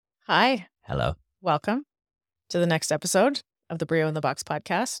Hi, Hello. welcome to the next episode of the Brio in the Box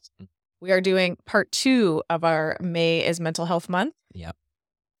podcast. We are doing part 2 of our May is Mental Health Month. Yep.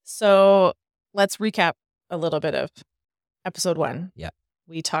 So let's recap a little bit of episode 1. Yep.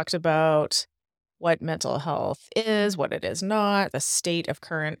 We talked about what mental health is, what it is not, the state of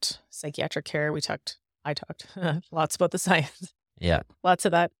current psychiatric care. I talked lots about the science, Yeah. lots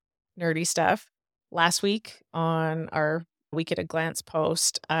of that nerdy stuff. Last week on our Week at a Glance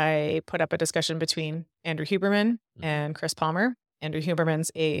post, I put up a discussion between Andrew Huberman and Chris Palmer. Andrew Huberman's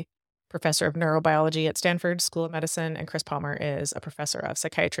a professor of neurobiology at Stanford School of Medicine, and Chris Palmer is a professor of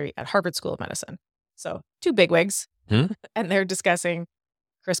psychiatry at Harvard School of Medicine. So 2 bigwigs, and they're discussing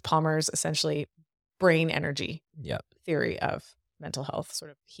Chris Palmer's essentially brain energy theory of mental health.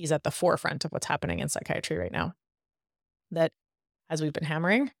 Sort of, he's at the forefront of what's happening in psychiatry right now. That, as we've been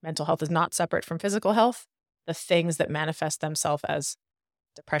hammering, mental health is not separate from physical health. The things that manifest themselves as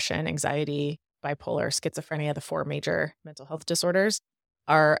depression, anxiety, bipolar, schizophrenia, the 4 major mental health disorders,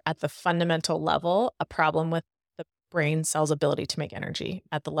 are at the fundamental level a problem with the brain cell's ability to make energy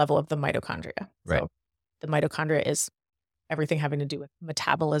at the level of the mitochondria. Right. So the mitochondria is everything having to do with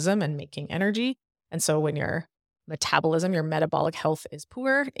metabolism and making energy. And so when your metabolism, your metabolic health is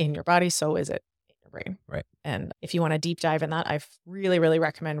poor in your body, so is it in your brain. Right. And if you want to deep dive in that, I really, really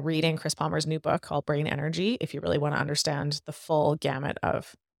recommend reading Chris Palmer's new book called Brain Energy if you really want to understand the full gamut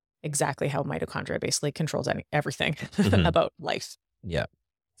of exactly how mitochondria basically controls everything about life. Yeah.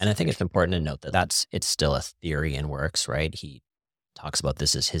 And I think it's important to note that it's still a theory and works, right? He talks about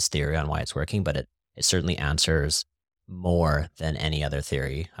this as his theory on why it's working, but it certainly answers more than any other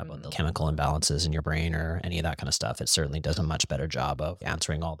theory about the chemical imbalances in your brain or any of that kind of stuff. It certainly does a much better job of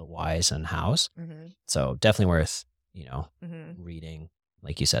answering all the whys and hows. So definitely worth, reading.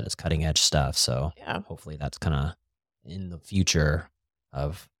 Like you said, it's cutting edge stuff. So hopefully that's kind of in the future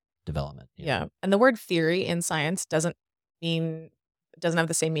of development. Yeah. And the word theory in science doesn't have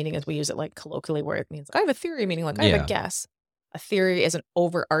the same meaning as we use it like colloquially, where it means I have a theory, meaning like I have a guess. A theory is an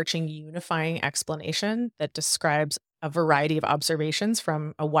overarching unifying explanation that describes a variety of observations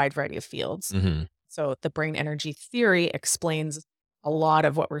from a wide variety of fields. So the brain energy theory explains a lot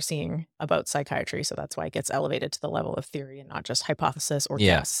of what we're seeing about psychiatry. So that's why it gets elevated to the level of theory and not just hypothesis or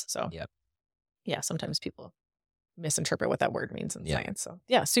guess. So sometimes people misinterpret what that word means in science. So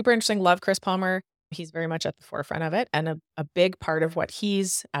super interesting. Love Chris Palmer. He's very much at the forefront of it. And a big part of what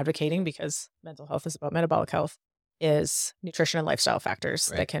he's advocating, because mental health is about metabolic health, is nutrition and lifestyle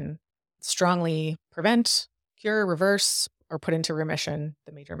factors that can strongly prevent, cure, reverse, or put into remission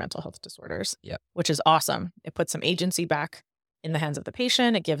the major mental health disorders, which is awesome. It puts some agency back in the hands of the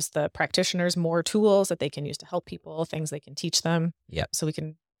patient. It gives the practitioners more tools that they can use to help people, things they can teach them. So we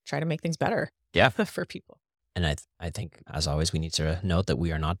can try to make things better for people. And I think, as always, we need to note that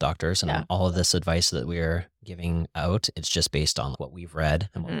we are not doctors, and all of this advice that we are giving out, it's just based on what we've read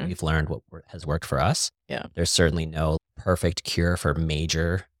and what we've learned, what has worked for us. There's certainly no perfect cure for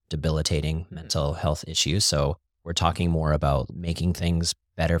major debilitating mental health issues. So we're talking more about making things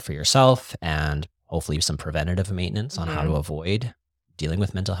better for yourself and hopefully some preventative maintenance on how to avoid dealing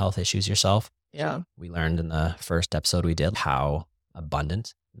with mental health issues yourself. We learned in the first episode we did how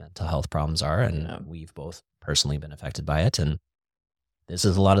abundant mental health problems are, and we've both personally been affected by it. And this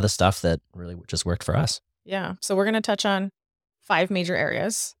is a lot of the stuff that really just worked for us. So we're going to touch on 5 major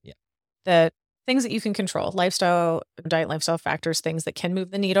areas that things that you can control: lifestyle, diet, lifestyle factors, things that can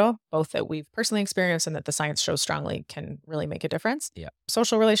move the needle, both that we've personally experienced and that the science shows strongly can really make a difference.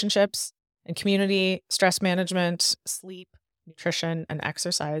 Social relationships and community, stress management, sleep, nutrition, and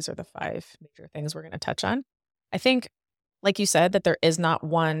exercise are the 5 major things we're going to touch on. I think, like you said, that there is not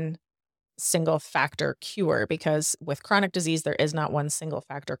one single factor cure, because with chronic disease, there is not one single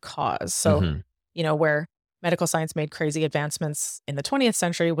factor cause. So, where medical science made crazy advancements in the 20th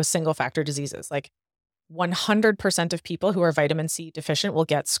century was single factor diseases. Like 100% of people who are vitamin C deficient will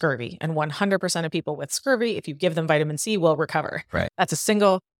get scurvy, and 100% of people with scurvy, if you give them vitamin C, will recover. That's a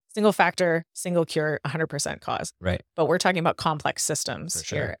single factor, single cure, 100% cause. But we're talking about complex systems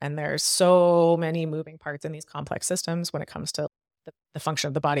here. And there's so many moving parts in these complex systems when it comes to the function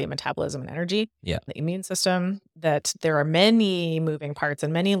of the body and metabolism and energy, the immune system, that there are many moving parts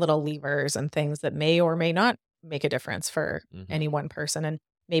and many little levers and things that may or may not make a difference for any one person. And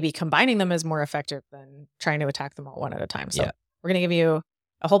maybe combining them is more effective than trying to attack them all one at a time. So we're going to give you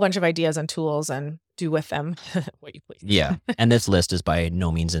a whole bunch of ideas and tools and do with them what you please. And this list is by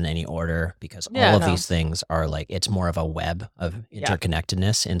no means in any order, because all of these things are like, it's more of a web of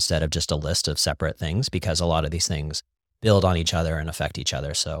interconnectedness instead of just a list of separate things, because a lot of these things build on each other and affect each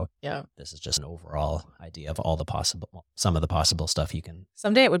other. So yeah, this is just an overall idea of all the possible, some of the possible stuff you can.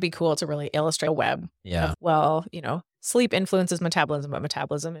 Someday it would be cool to really illustrate a web. Yeah. Well, sleep influences metabolism, but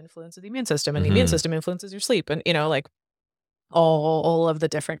metabolism influences the immune system, and the immune system influences your sleep, and like all of the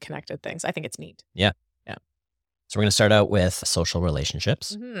different connected things. I think it's neat. Yeah. Yeah. So we're going to start out with social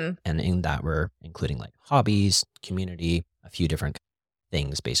relationships, and in that we're including like hobbies, community, a few different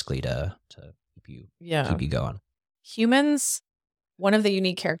things basically to keep you going. Humans, one of the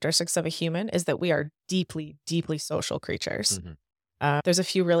unique characteristics of a human is that we are deeply, deeply social creatures. There's a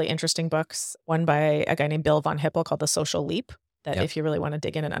few really interesting books, one by a guy named Bill von Hippel called The Social Leap, that if you really want to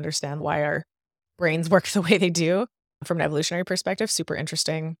dig in and understand why our brains work the way they do from an evolutionary perspective, super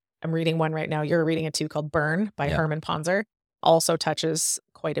interesting. I'm reading one right now. You're reading it too, called Burn by Herman Ponzer. Also touches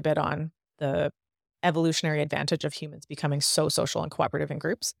quite a bit on the evolutionary advantage of humans becoming so social and cooperative in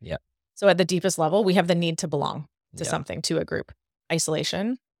groups. Yeah. So at the deepest level, we have the need to belong to something, to a group.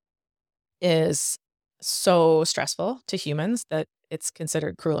 Isolation is so stressful to humans that it's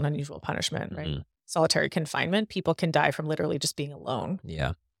considered cruel and unusual punishment, right? Solitary confinement, people can die from literally just being alone.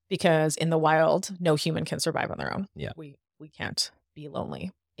 Yeah. Because in the wild, no human can survive on their own. Yeah. We can't be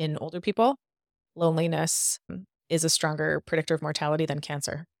lonely. In older people, loneliness is a stronger predictor of mortality than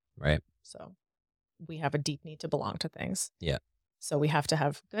cancer. Right. So we have a deep need to belong to things. Yeah. So we have to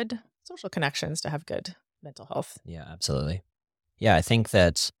have good social connections to have good mental health. Yeah, absolutely. Yeah, I think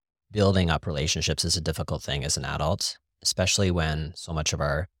that building up relationships is a difficult thing as an adult, especially when so much of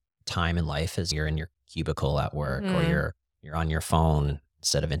our time in life is you're in your cubicle at work or you're on your phone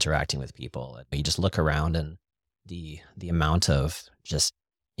instead of interacting with people. You just look around and the amount of just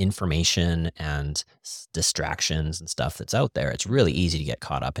information and distractions and stuff that's out there, it's really easy to get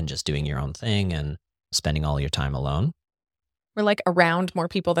caught up in just doing your own thing and spending all your time alone. We're like around more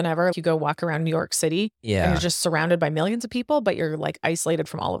people than ever. You go walk around New York City and you're just surrounded by millions of people, but you're like isolated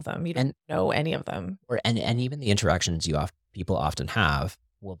from all of them. You don't know any of them. And even the interactions people often have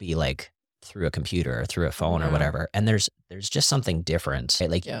will be like through a computer or through a phone or whatever. And there's just something different.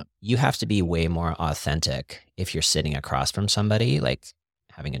 Right? Like you have to be way more authentic if you're sitting across from somebody, like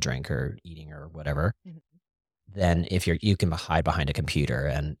having a drink or eating or whatever. Than if you can hide behind a computer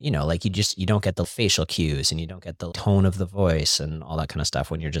and, like you don't get the facial cues and you don't get the tone of the voice and all that kind of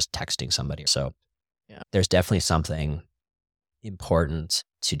stuff when you're just texting somebody. So there's definitely something important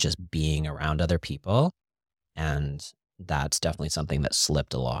to just being around other people. And that's definitely something that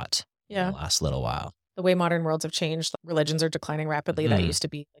slipped a lot in the last little while. The way modern worlds have changed, religions are declining rapidly. That used to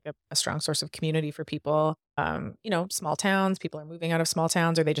be like a strong source of community for people. Small towns, people are moving out of small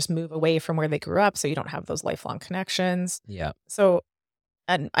towns or they just move away from where they grew up. So you don't have those lifelong connections. Yeah. So,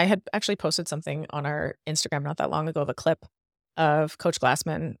 and I had actually posted something on our Instagram not that long ago of a clip of Coach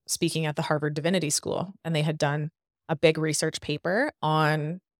Glassman speaking at the Harvard Divinity School. And they had done a big research paper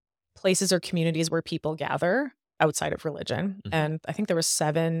on places or communities where people gather outside of religion. And I think there was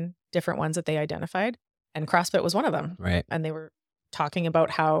 7 different ones that they identified. And CrossFit was one of them. Right. And they were talking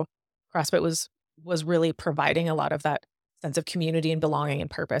about how CrossFit was really providing a lot of that sense of community and belonging and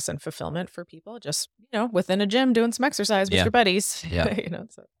purpose and fulfillment for people just, within a gym doing some exercise with your buddies. Yeah.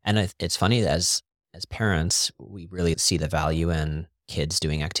 So. And it's funny as parents, we really see the value in kids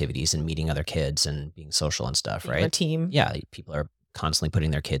doing activities and meeting other kids and being social and stuff, right? A team. Yeah. People are constantly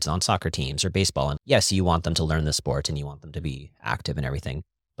putting their kids on soccer teams or baseball. And yes, you want them to learn the sport and you want them to be active and everything.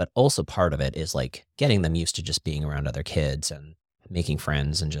 But also part of it is like getting them used to just being around other kids and making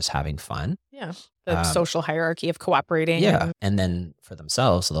friends and just having fun. Yeah. The social hierarchy of cooperating. Yeah. And then for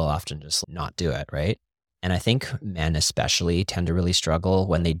themselves, they'll often just not do it. Right. And I think men especially tend to really struggle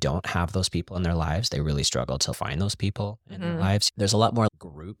when they don't have those people in their lives. They really struggle to find those people in their lives. There's a lot more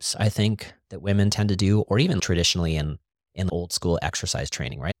groups, I think, that women tend to do, or even traditionally in old school exercise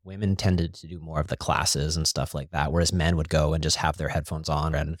training, right? Women tended to do more of the classes and stuff like that, whereas men would go and just have their headphones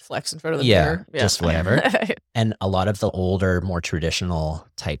on and flex in front of the mirror. Yeah, just whatever. And a lot of the older, more traditional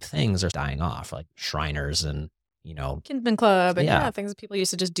type things are dying off, like Shriners and, Kinsman Club and things that people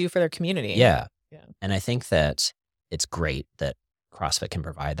used to just do for their community. Yeah. And I think that it's great that CrossFit can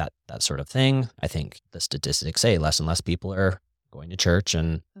provide that sort of thing. I think the statistics say less and less people are going to church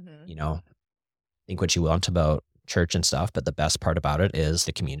and, think what you want about church and stuff, but the best part about it is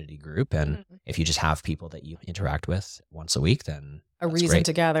the community group. And if you just have people that you interact with once a week, then a reason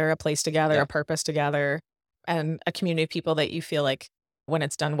to gather, a place to gather, a purpose to gather, and a community of people that you feel like when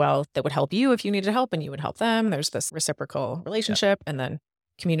it's done well, that would help you if you needed help and you would help them. There's this reciprocal relationship, and then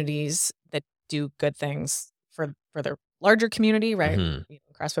communities that do good things for their larger community, right?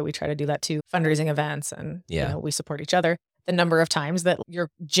 CrossFit, we try to do that too. Fundraising events and we support each other. the number of times that your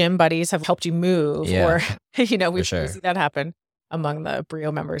gym buddies have helped you move or, we see that happen among the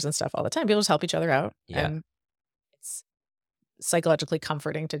Brio members and stuff all the time. People just help each other out. Yeah. And it's psychologically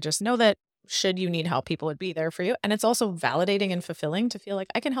comforting to just know that should you need help, people would be there for you. And it's also validating and fulfilling to feel like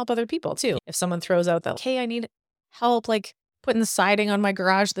I can help other people too. If someone throws out that, hey, I need help, like putting the siding on my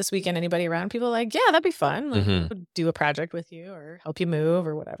garage this weekend, anybody around, people are like, yeah, that'd be fun. Like, do a project with you or help you move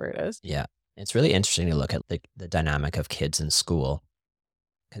or whatever it is. Yeah. It's really interesting to look at the dynamic of kids in school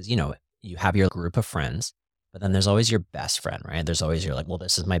because, you have your group of friends, but then there's always your best friend, right? There's always you're like, well,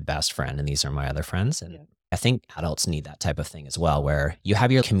 this is my best friend and these are my other friends. And I think adults need that type of thing as well, where you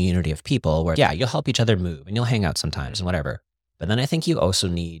have your community of people where, you'll help each other move and you'll hang out sometimes and whatever. But then I think you also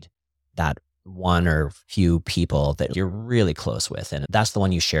need that one or few people that you're really close with. And that's the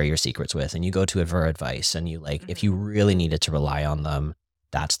one you share your secrets with. And you go to it for advice. And you if you really needed to rely on them,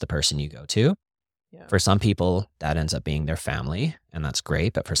 that's the person you go to. Yeah. For some people, that ends up being their family. And that's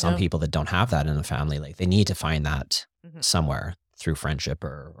great. But for some people that don't have that in the family, like they need to find that somewhere through friendship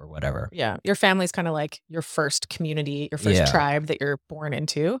or whatever. Yeah. Your family's kind of like your first community, your first tribe that you're born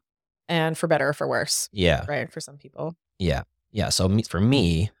into. And for better or for worse. Yeah. Right. For some people. Yeah. Yeah. So for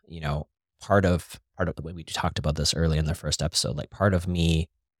me, part of the way we talked about this early in the first episode, like part of me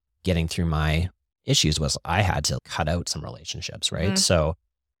getting through my issues was I had to cut out some relationships, right? So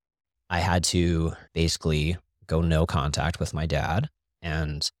I had to basically go no contact with my dad.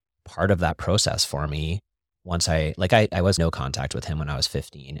 And part of that process for me, once I was no contact with him when I was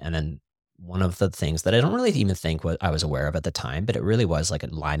 15. And then one of the things that I don't really even think I was aware of at the time, but it really was like a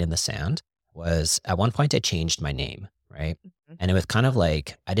line in the sand, was at one point I changed my name. Right. And it was kind of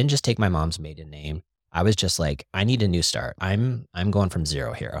like, I didn't just take my mom's maiden name. I was just like, I need a new start. I'm going from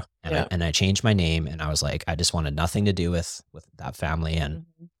zero here. And I changed my name and I was like, I just wanted nothing to do with that family. And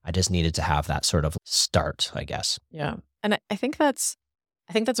I just needed to have that sort of start, I guess. Yeah. And I think that's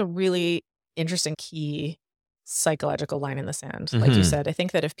a really interesting key psychological line in the sand. Like you said, I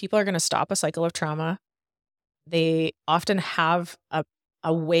think that if people are going to stop a cycle of trauma, they often have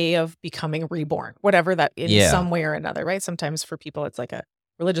a way of becoming reborn, whatever that in some way or another, right? Sometimes for people, it's like a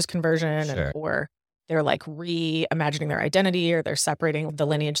religious conversion or they're like reimagining their identity or they're separating the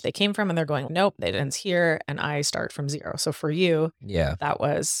lineage they came from and they're going, nope, it ends here and I start from zero. So for you, that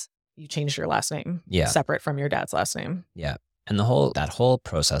was, you changed your last name separate from your dad's last name. Yeah. And that whole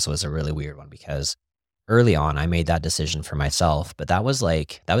process was a really weird one because early on, I made that decision for myself, but that was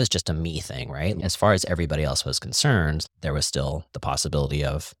just a me thing, right? As far as everybody else was concerned, there was still the possibility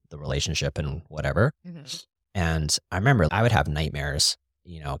of the relationship and whatever. And I remember I would have nightmares,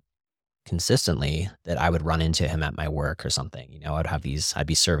 consistently that I would run into him at my work or something. I'd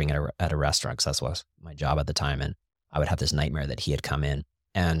be serving at a restaurant because that was my job at the time. And I would have this nightmare that he had come in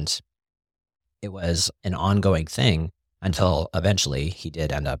and it was an ongoing thing until eventually he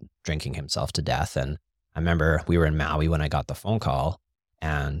did end up drinking himself to death. And I remember we were in Maui when I got the phone call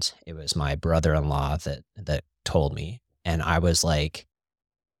and it was my brother-in-law that told me. And I was like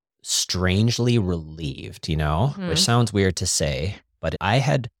strangely relieved, which sounds weird to say, but I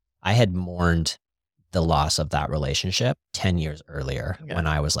had mourned the loss of that relationship 10 years earlier when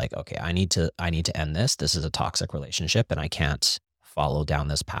I was like, okay, I need to end this. This is a toxic relationship and I can't follow down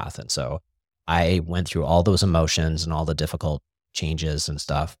this path. And so I went through all those emotions and all the difficult changes and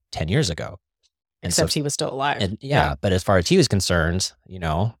stuff 10 years ago. Except he was still alive. And but as far as he was concerned,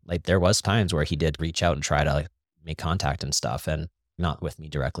 like there was times where he did reach out and try to make contact and stuff, and not with me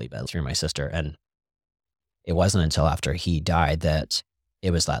directly, but through my sister. And it wasn't until after he died that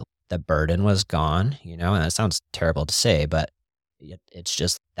it was that the burden was gone, and that sounds terrible to say, but it's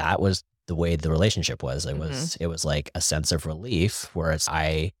just, that was the way the relationship was. It was like a sense of relief where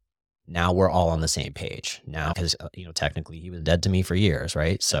now we're all on the same page now because, technically he was dead to me for years.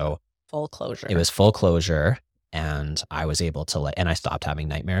 Right. So full closure. It was full closure and I was able to and I stopped having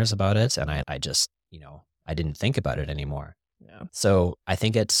nightmares about it. And I just, I didn't think about it anymore. Yeah. So I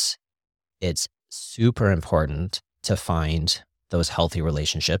think it's super important to find those healthy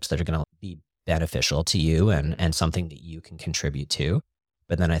relationships that are going to be beneficial to you and something that you can contribute to.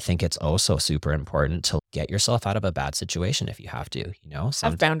 But then I think it's also super important to get yourself out of a bad situation if you have to,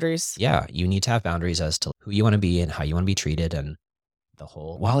 have boundaries. Yeah. You need to have boundaries as to who you want to be and how you want to be treated. And the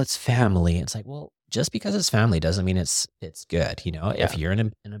whole, it's family. It's like, well, just because it's family doesn't mean it's good. If you're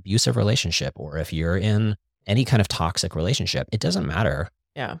in an abusive relationship or if you're in any kind of toxic relationship, it doesn't matter.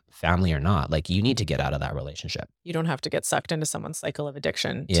 Yeah. Family or not, like you need to get out of that relationship. You don't have to get sucked into someone's cycle of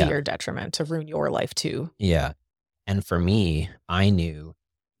addiction to your detriment to ruin your life too. Yeah. And for me, I knew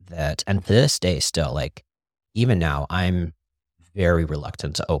that, and to this day still, like even now, I'm very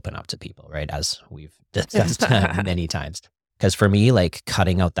reluctant to open up to people, right? As we've discussed many times. Because for me, like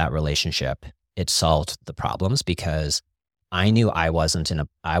cutting out that relationship, it solved the problems because I knew I wasn't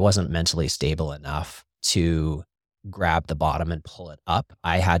mentally stable enough to grab the bottom and pull it up.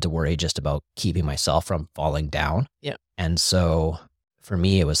 I had to worry just about keeping myself from falling down. Yeah. And so for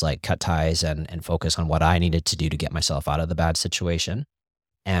me, it was like cut ties and focus on what I needed to do to get myself out of the bad situation.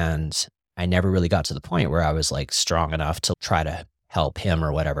 And I never really got to the point where I was like strong enough to try to help him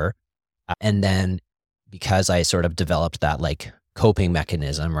or whatever. And then because I sort of developed that like coping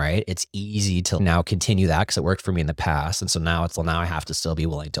mechanism, right? It's easy to now continue that because it worked for me in the past. And so now I have to still be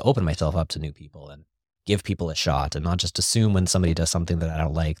willing to open myself up to new people and give people a shot and not just assume when somebody does something that I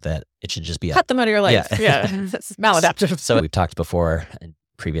don't like that it should just be cut them out of your life. Yeah. That's maladaptive. So we've talked before in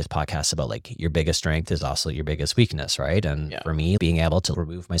previous podcasts about like your biggest strength is also your biggest weakness, right? And for me, being able to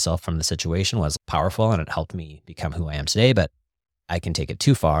remove myself from the situation was powerful and it helped me become who I am today. But I can take it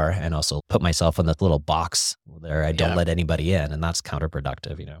too far and also put myself in this little box where I don't let anybody in. And that's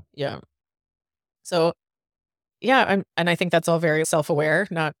counterproductive, you know? Yeah. So, and I think that's all very self-aware,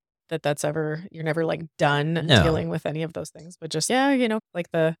 not that you're never like done dealing with any of those things, but just,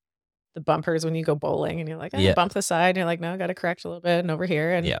 like the bumpers when you go bowling and you're like, bump the side. And you're like, no, I got to correct a little bit and over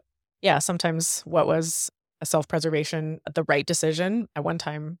here. And sometimes what was a self-preservation, the right decision at one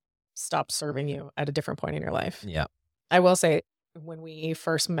time stopped serving you at a different point in your life. Yeah. I will say, when we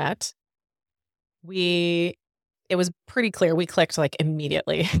first met, it was pretty clear we clicked like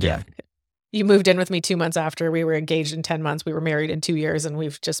immediately. Yeah. You moved in with me 2 months after. We were engaged in 10 months. We were married in 2 years, and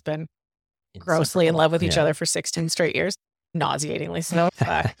we've just been grossly in love with each other for 16 straight years. Nauseatingly so.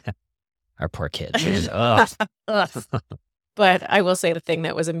 Our poor kids. But I will say the thing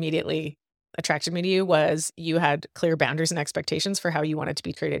that was immediately attracted me to you was you had clear boundaries and expectations for how you wanted to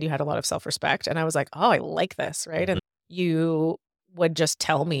be treated. You had a lot of self-respect. And I was like, oh, I like this, right? And you would just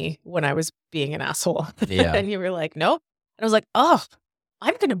tell me when I was being an asshole. Yeah. And you were like, no. And I was like, oh,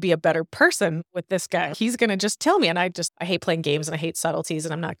 I'm going to be a better person with this guy. He's going to just tell me. And I hate playing games and I hate subtleties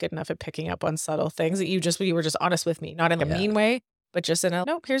and I'm not good enough at picking up on subtle things. That you were just honest with me, not in a mean way, but just in a,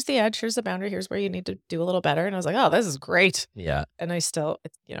 nope, here's the edge, here's the boundary, here's where you need to do a little better. And I was like, oh, this is great. Yeah. And it's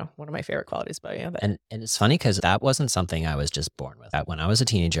one of my favorite qualities about you. And it's funny because that wasn't something I was just born with. When I was a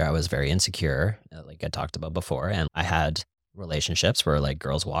teenager, I was very insecure, like I talked about before. And I had relationships where like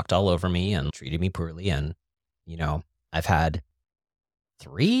girls walked all over me and treated me poorly. And, I've had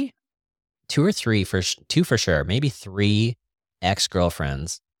two or three for sure, maybe 3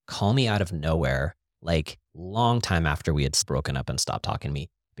 ex-girlfriends call me out of nowhere, like long time after we had broken up and stopped talking to me,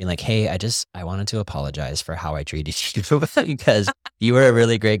 being like, hey, I wanted to apologize for how I treated you because you were a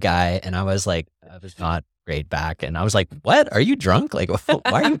really great guy. And I was like, I was not great back. And I was like, what? Are you drunk? Like,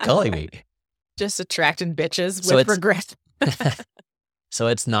 why are you calling me? Just attracting bitches with regret. So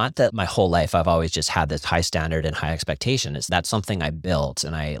it's not that my whole life I've always just had this high standard and high expectation. That's something I built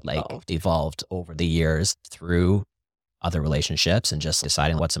and I evolved over the years through other relationships and just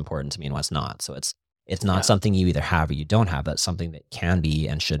deciding what's important to me and what's not. So it's not something you either have or you don't have. That's something that can be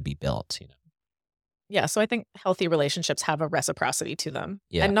and should be built, Yeah. So I think healthy relationships have a reciprocity to them.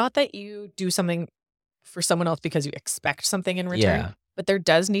 Yeah. And not that you do something for someone else because you expect something in return. Yeah. But there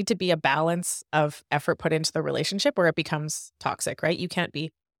does need to be a balance of effort put into the relationship where it becomes toxic, right? You can't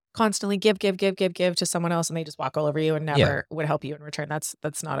be constantly give to someone else and they just walk all over you and never would help you in return. That's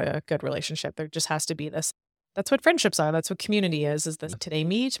not a good relationship. There just has to be this. That's what friendships are. That's what community is this today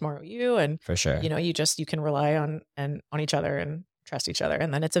me, tomorrow you. And for sure, you can rely on each other and trust each other.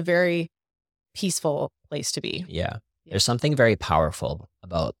 And then it's a very peaceful place to be. Yeah. There's something very powerful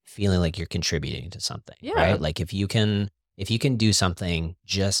about feeling like you're contributing to something, right? Like if you can do something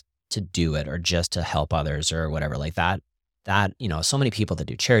just to do it or just to help others or whatever like that, so many people that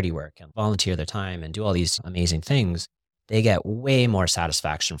do charity work and volunteer their time and do all these amazing things, they get way more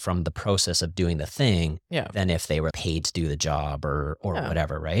satisfaction from the process of doing the thing than if they were paid to do the job or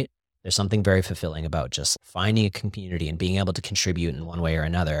whatever, right? There's something very fulfilling about just finding a community and being able to contribute in one way or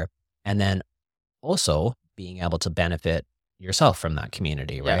another. And then also being able to benefit yourself from that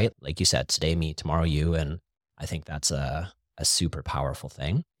community, right? Like you said, today me, tomorrow you. And I think that's a super powerful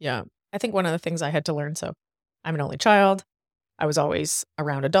thing. Yeah. I think one of the things I had to learn, so I'm an only child. I was always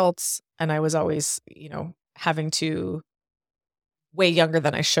around adults and I was always, having to way younger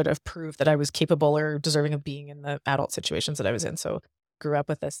than I should have prove that I was capable or deserving of being in the adult situations that I was in. So grew up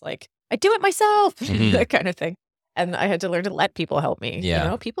with this, like, I do it myself, that kind of thing. And I had to learn to let people help me.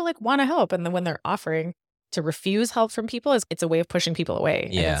 Yeah. People like want to help. And then when they're offering to refuse help from people, it's a way of pushing people away.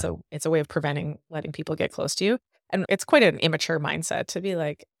 Yeah. And it's a way of letting people get close to you. And it's quite an immature mindset to be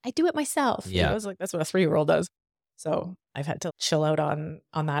like, I do it myself. Yeah. It's like, that's what a 3-year-old does. So I've had to chill out on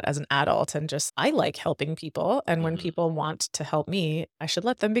that as an adult and just, I like helping people. And when people want to help me, I should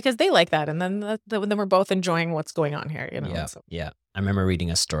let them because they like that. And then then we're both enjoying what's going on here, you know? Yeah. So. Yeah. I remember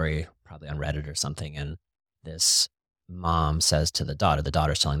reading a story probably on Reddit or something. And this mom says to the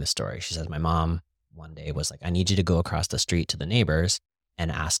daughter's telling the story. She says, my mom one day was like, I need you to go across the street to the neighbors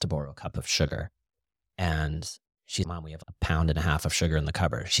and ask to borrow a cup of sugar. And she's, Mom, we have 1.5 pounds of sugar in the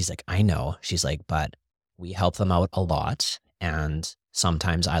cupboard. She's like, I know. She's like, but we help them out a lot. And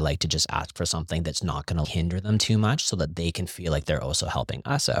sometimes I like to just ask for something that's not going to hinder them too much so that they can feel like they're also helping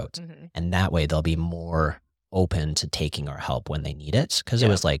us out. And that way they'll be more open to taking our help when they need it. Cause it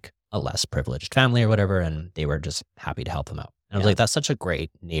was like a less privileged family or whatever. And they were just happy to help them out. And I was like, that's such a great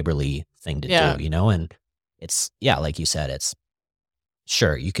neighborly thing to do, you know? And it's, like you said, it's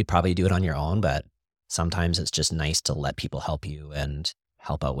sure, you could probably do it on your own, but sometimes it's just nice to let people help you and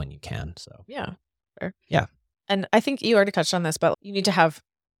help out when you can. So yeah. Fair. Yeah. And I think you already touched on this, but you need to have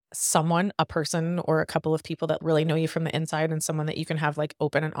someone, a person or a couple of people that really know you from the inside and someone that you can have like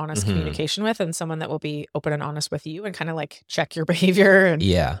open and honest communication with and someone that will be open and honest with you and kind of like check your behavior and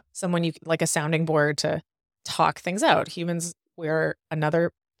someone you like a sounding board to talk things out. Humans, we're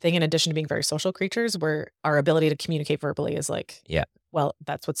another thing in addition to being very social creatures where our ability to communicate verbally is like, well,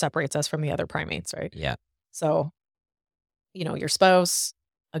 that's what separates us from the other primates, right? Yeah. So, you know, your spouse,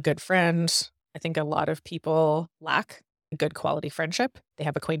 a good friend, I think a lot of people lack a good quality friendship. They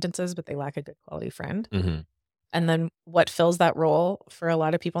have acquaintances, but they lack a good quality friend. And then what fills that role for a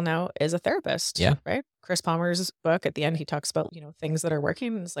lot of people now is a therapist, right? Chris Palmer's book at the end, he talks about, you know, things that are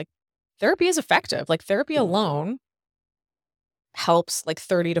working. And it's like, therapy is effective. Like therapy alone helps like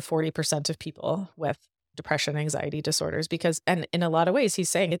 30 to 40% of people with depression, anxiety disorders, because, and in a lot of ways, he's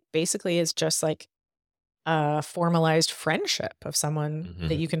saying it basically is just like a formalized friendship of someone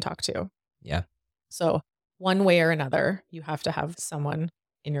that you can talk to. Yeah. So one way or another, you have to have someone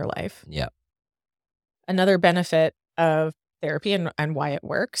in your life. Yeah. Another benefit of therapy and why it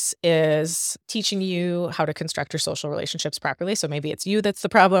works is teaching you how to construct your social relationships properly. So maybe it's you that's the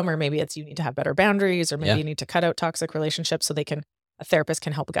problem, or maybe it's you need to have better boundaries, or maybe you need to cut out toxic relationships so a therapist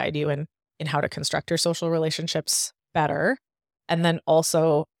can help guide you in how to construct your social relationships better. And then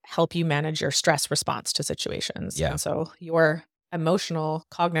also help you manage your stress response to situations. Yeah. And so your emotional,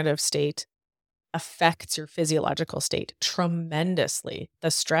 cognitive state affects your physiological state tremendously. The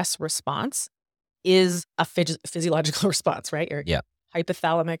stress response is a physiological response, right? Your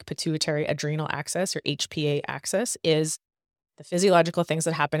hypothalamic pituitary adrenal axis, your HPA axis, is the physiological things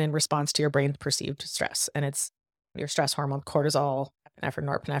that happen in response to your brain's perceived stress. And it's your stress hormone, cortisol, epinephrine,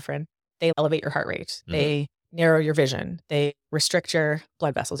 norepinephrine. They elevate your heart rate. They narrow your vision. They restrict your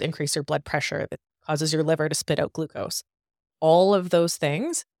blood vessels, increase your blood pressure. That causes your liver to spit out glucose. All of those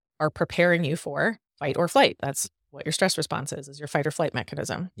things are preparing you for fight or flight. That's what your stress response is your fight or flight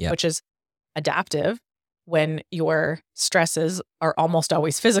mechanism, which is adaptive when your stresses are almost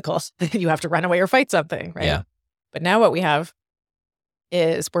always physical. You have to run away or fight something, right? Yeah. But now what we have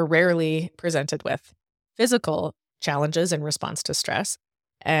is we're rarely presented with physical challenges in response to stress,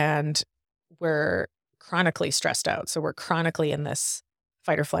 and we're chronically stressed out. So we're chronically in this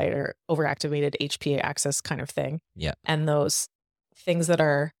fight or flight or overactivated HPA axis kind of thing. Yeah. And those things that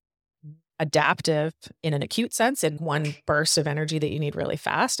are adaptive in an acute sense, in one burst of energy that you need really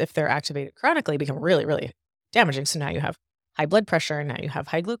fast, if they're activated chronically, become really, really damaging. So now you have high blood pressure, and now you have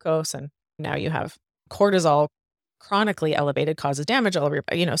high glucose, and now you have cortisol chronically elevated causes damage all over your,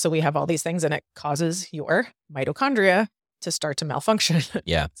 you know, so we have all these things and it causes your mitochondria to start to malfunction.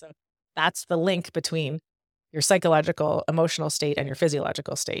 Yeah. So that's the link between your psychological, emotional state and your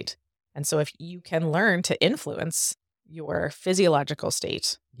physiological state. And so if you can learn to influence your physiological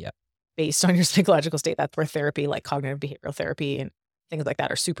state based on your psychological state, that's where therapy like cognitive behavioral therapy and things like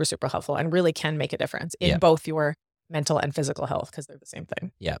that are super, super helpful and really can make a difference in both your mental and physical health, because they're the same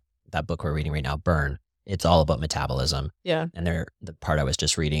thing. Yeah. That book we're reading right now, Burn, it's all about metabolism. Yeah. And the part I was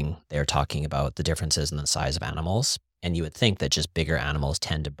just reading, they're talking about the differences in the size of animals. And you would think that just bigger animals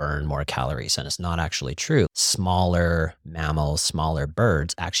tend to burn more calories, and it's not actually true. Smaller mammals, smaller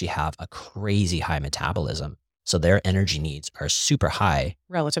birds actually have a crazy high metabolism. So their energy needs are super high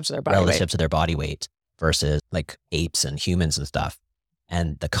relative to their body weight versus like apes and humans and stuff.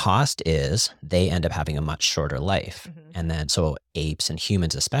 And the cost is they end up having a much shorter life. And then so apes and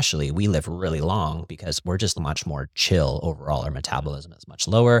humans especially, we live really long because we're just much more chill overall. Our metabolism is much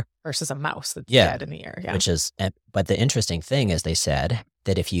lower. Versus a mouse that's dead in the air. Yeah. Which is, but the interesting thing is they said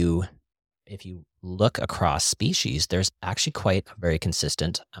that if you look across species, there's actually quite a very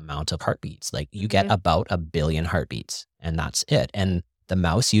consistent amount of heartbeats. Like you get about 1 billion heartbeats, and that's it. And The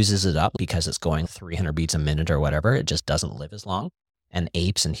mouse uses it up because it's going 300 beats a minute or whatever. It just doesn't live as long. And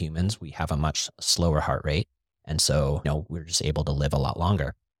apes and humans, we have a much slower heart rate. And so, we're just able to live a lot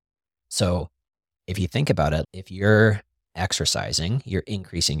longer. So if you think about it, if you're exercising, you're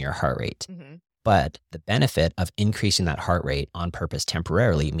increasing your heart rate. Mm-hmm. But the benefit of increasing that heart rate on purpose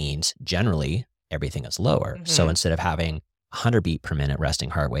temporarily means generally everything is lower. Mm-hmm. So instead of having 100 beat per minute resting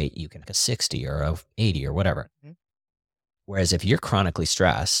heart rate, you can have a 60 or a 80 or whatever. Mm-hmm. Whereas if you're chronically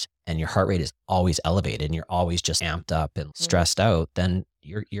stressed and your heart rate is always elevated and you're always just amped up and stressed out, then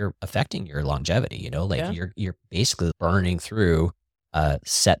you're affecting your longevity, you're basically burning through a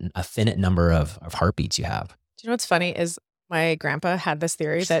finite number of heartbeats you have. Do you know what's funny is my grandpa had this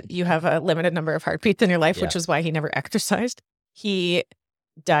theory that you have a limited number of heartbeats in your life, which is why he never exercised. He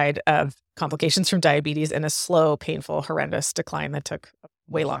died of complications from diabetes in a slow, painful, horrendous decline that took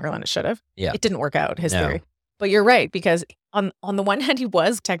way longer than it should have. Yeah. It didn't work out, his theory. But you're right, because on the one hand, he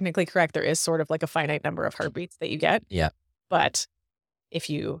was technically correct. There is sort of like a finite number of heartbeats that you get. Yeah. But if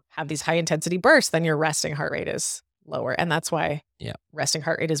you have these high intensity bursts, then your resting heart rate is lower. And that's why resting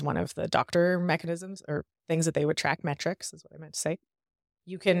heart rate is one of the doctor mechanisms or things that they would track. Metrics is what I meant to say.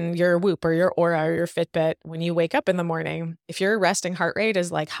 Your Whoop or your Aura or your Fitbit, when you wake up in the morning, if your resting heart rate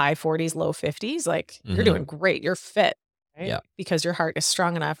is like high 40s, low 50s, like you're doing great. You're fit, right? Yeah. Because your heart is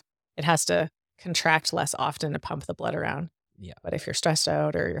strong enough. It has to contract less often to pump the blood around. Yeah. But if you're stressed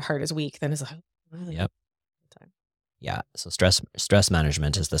out or your heart is weak, then it's like, yep. Yeah. So stress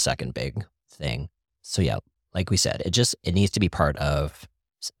management is the second big thing. So yeah, like we said, it needs to be part of,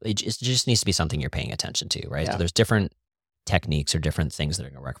 it just needs to be something you're paying attention to, right? Yeah. So there's different techniques or different things that are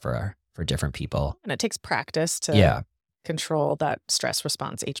going to work for different people. And it takes practice to control that stress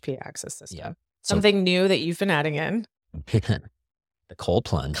response HPA axis system. Yeah. Something new that you've been adding in. The cold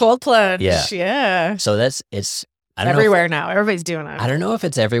plunge. Cold plunge. Yeah. So it's everywhere now. Everybody's doing it. I don't know if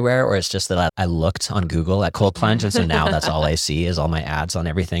it's everywhere or it's just that I looked on Google at cold plunge. And so now that's all I see is all my ads on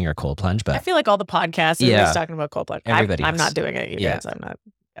everything are cold plunge. But I feel like all the podcasts, everybody's talking about cold plunge. I'm not doing it, you guys. I'm not.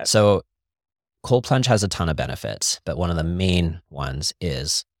 Yet. So cold plunge has a ton of benefits, but one of the main ones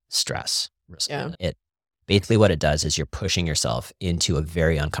is stress. Yeah. Basically what it does is you're pushing yourself into a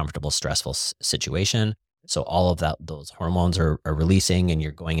very uncomfortable, stressful situation. So all of those hormones are releasing and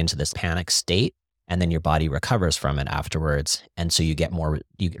you're going into this panic state, and then your body recovers from it afterwards. And so you're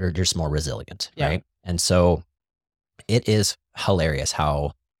just more resilient, right? And so it is hilarious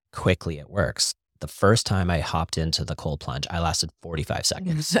how quickly it works. The first time I hopped into the cold plunge, I lasted 45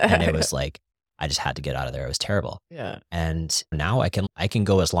 seconds and it was like, I just had to get out of there. It was terrible. Yeah. And now I can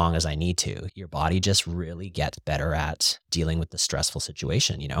go as long as I need to. Your body just really gets better at dealing with the stressful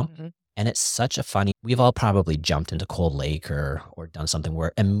situation, Mm-hmm. And it's such a funny, we've all probably jumped into Cold Lake or done something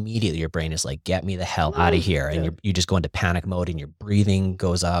where immediately your brain is like, get me the hell out of here. And you just go into panic mode and your breathing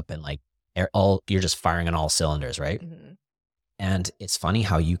goes up and like you're just firing on all cylinders, right? Mm-hmm. And it's funny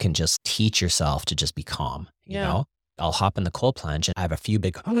how you can just teach yourself to just be calm, you know? I'll hop in the cold plunge and I have a few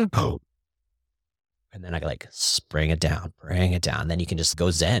big, and then I like bring it down. Then you can just go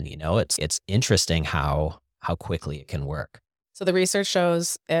zen, It's interesting how quickly it can work. So the research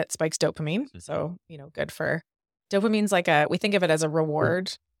shows it spikes dopamine. Mm-hmm. So, good for dopamine's like we think of it as a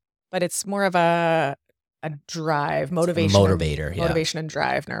reward, but it's more of a drive, motivation. Motivation and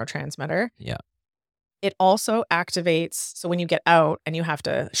drive neurotransmitter. Yeah. It also activates. So when you get out and you have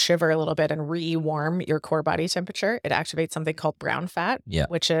to shiver a little bit and re-warm your core body temperature, it activates something called brown fat,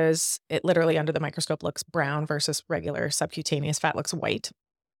 which is, it literally under the microscope looks brown versus regular subcutaneous fat looks white.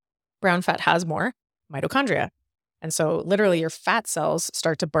 Brown fat has more mitochondria. And so literally your fat cells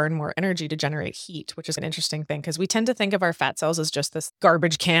start to burn more energy to generate heat, which is an interesting thing because we tend to think of our fat cells as just this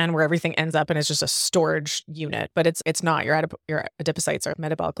garbage can where everything ends up and it's just a storage unit, but it's not. Your adipocytes are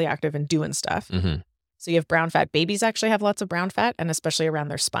metabolically active and doing stuff. Mm-hmm. So you have brown fat. Babies actually have lots of brown fat, and especially around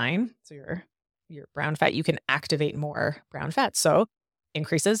their spine. So your brown fat, you can activate more brown fat. So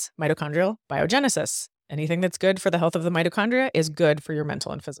increases mitochondrial biogenesis. Anything that's good for the health of the mitochondria is good for your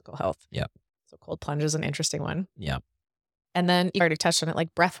mental and physical health. Yeah. So cold plunge is an interesting one. Yeah. And then you already touched on it,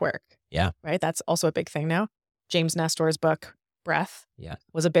 like breath work. Yeah. Right? That's also a big thing now. James Nestor's book, Breath, yeah,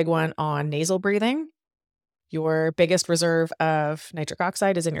 was a big one on nasal breathing. Your biggest reserve of nitric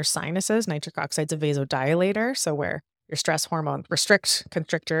oxide is in your sinuses. Nitric oxide's a vasodilator. So where your stress hormone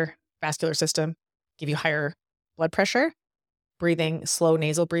constrict your vascular system, give you higher blood pressure. Slow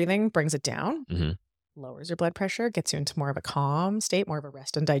nasal breathing brings it down, lowers your blood pressure, gets you into more of a calm state, more of a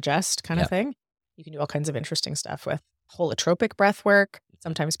rest and digest kind of thing. You can do all kinds of interesting stuff with holotropic breath work.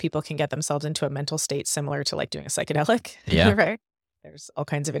 Sometimes people can get themselves into a mental state similar to like doing a psychedelic. Yeah. Right? There's all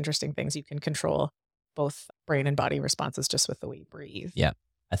kinds of interesting things you can control both brain and body responses just with the way you breathe. Yeah.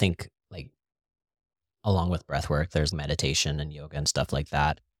 I think like along with breath work, there's meditation and yoga and stuff like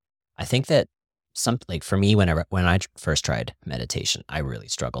that. I think that like for me, when I first tried meditation, I really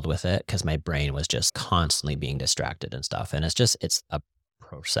struggled with it because my brain was just constantly being distracted and stuff. And it's a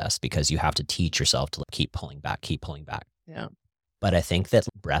process because you have to teach yourself to keep pulling back. Yeah. But I think that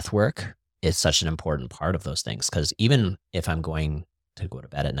breath work is such an important part of those things because even if I'm going to go to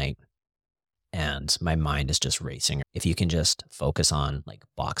bed at night and my mind is just racing, if you can just focus on like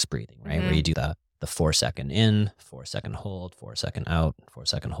box breathing, right? Where you do the 4 second in, 4 second hold, 4 second out, 4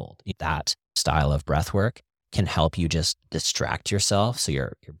 second hold. That style of breath work can help you just distract yourself. So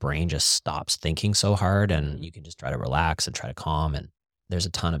your brain just stops thinking so hard and you can just try to relax and try to calm. And there's a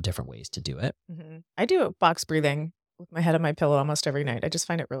ton of different ways to do it. I do box breathing with my head on my pillow almost every night. I just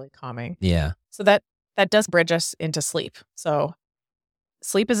find it really calming. Yeah. So that does bridge us into sleep. So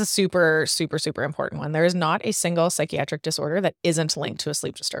sleep is a super, super, super important one. There is not a single psychiatric disorder that isn't linked to a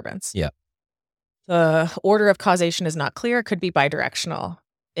sleep disturbance. Yeah. The order of causation is not clear. It could be bidirectional.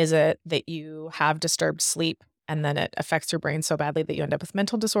 Is it that you have disturbed sleep and then it affects your brain so badly that you end up with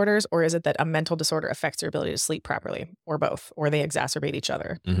mental disorders? Or is it that a mental disorder affects your ability to sleep properly, or both, or they exacerbate each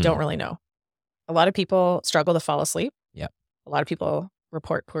other? Don't really know. A lot of people struggle to fall asleep. Yeah. A lot of people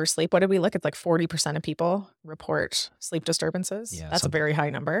report poor sleep. What did we look at? Like 40% of people report sleep disturbances. Yeah, That's a very high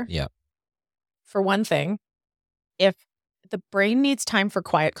number. Yeah. For one thing, if the brain needs time for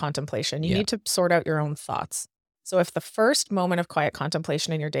quiet contemplation, you need to sort out your own thoughts. So if the first moment of quiet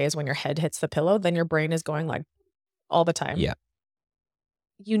contemplation in your day is when your head hits the pillow, then your brain is going like all the time. Yeah.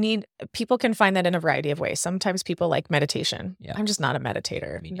 People can find that in a variety of ways. Sometimes people like meditation. Yeah. I'm just not a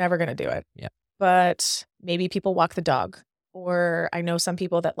meditator. Never going to do it. Yeah. But maybe people walk the dog. Or I know some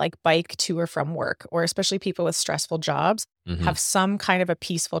people that like bike to or from work, or especially people with stressful jobs have some kind of a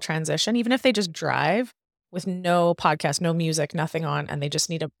peaceful transition, even if they just drive with no podcast, no music, nothing on, and they just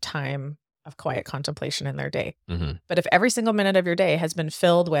need a time of quiet contemplation in their day. But if every single minute of your day has been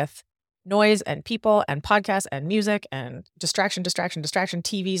filled with noise and people and podcasts and music and distraction,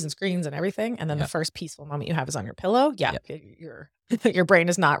 TVs and screens and everything, and then the first peaceful moment you have is on your pillow, your brain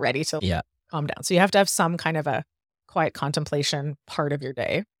is not ready to calm down. So you have to have some kind of a quiet contemplation part of your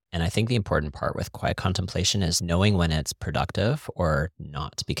day. And I think the important part with quiet contemplation is knowing when it's productive or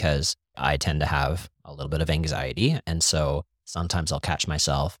not, because I tend to have a little bit of anxiety. And so sometimes I'll catch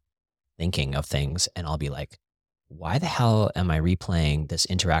myself thinking of things and I'll be like, why the hell am I replaying this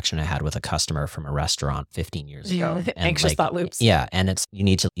interaction I had with a customer from a restaurant 15 years ago? Anxious thought loops. Yeah. And you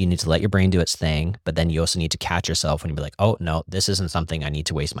need to let your brain do its thing, but then you also need to catch yourself when you be like, oh no, this isn't something I need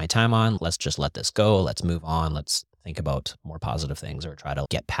to waste my time on. Let's just let this go. Let's move on. Let's think about more positive things or try to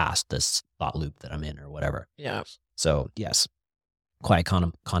get past this thought loop that I'm in or whatever. Yeah. So yes, quiet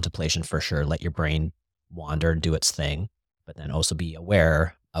contemplation for sure. Let your brain wander and do its thing, but then also be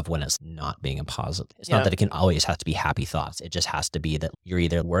aware of when it's not being a positive. It's not that it can always have to be happy thoughts. It just has to be that you're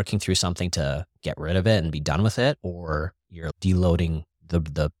either working through something to get rid of it and be done with it, or you're deloading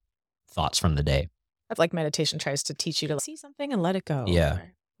the thoughts from the day. That's like meditation tries to teach you to see something and let it go. Yeah.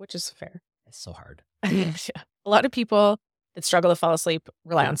 Which is fair. It's so hard. Yeah. A lot of people that struggle to fall asleep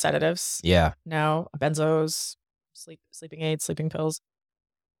rely on sedatives. Yeah. Now, benzos, sleeping aids, sleeping pills,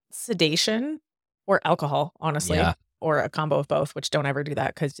 sedation, or alcohol, honestly. Yeah. Or a combo of both, which don't ever do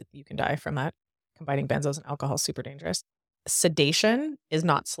that because you can die from that. Combining benzos and alcohol is super dangerous. Sedation is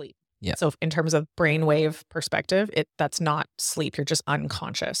not sleep. Yeah. So in terms of brainwave perspective, that's not sleep. You're just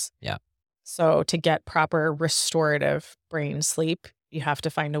unconscious. Yeah. So to get proper restorative brain sleep, you have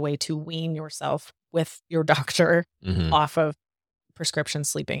to find a way to wean yourself with your doctor off of prescription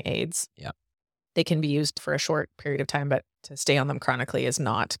sleeping aids. Yeah. They can be used for a short period of time, but to stay on them chronically is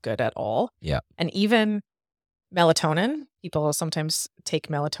not good at all. Yeah. And even melatonin, people sometimes take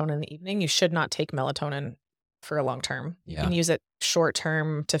melatonin in the evening. You should not take melatonin for a long term. You can use it short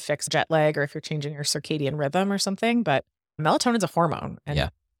term to fix jet lag or if you're changing your circadian rhythm or something, but melatonin is a hormone. And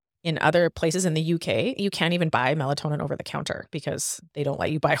in other places in the UK, you can't even buy melatonin over the counter because they don't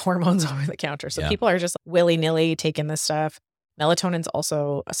let you buy hormones over the counter. So people are just willy-nilly taking this stuff. Melatonin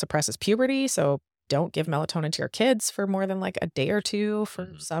also suppresses puberty. So don't give melatonin to your kids for more than like a day or two for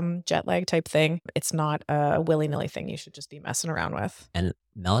some jet lag type thing. It's not a willy-nilly thing you should just be messing around with. And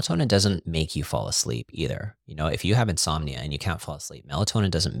melatonin doesn't make you fall asleep either. You know, if you have insomnia and you can't fall asleep,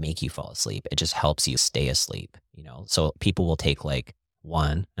 melatonin doesn't make you fall asleep. It just helps you stay asleep, you know? So people will take like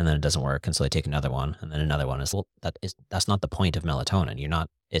one and then it doesn't work. And so they take another one and then another one. That's not the point of melatonin.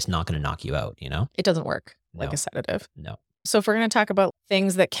 It's not going to knock you out, you know? It doesn't work like a sedative. No. So if we're going to talk about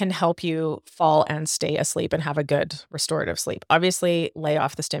things that can help you fall and stay asleep and have a good restorative sleep, obviously lay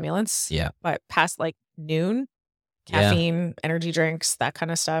off the stimulants. Yeah. But past like noon, caffeine, energy drinks, that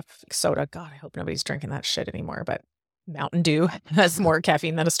kind of stuff, soda. God, I hope nobody's drinking that shit anymore. But Mountain Dew has more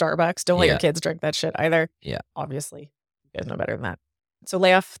caffeine than a Starbucks. Don't let your kids drink that shit either. Yeah. Obviously, you guys know better than that. So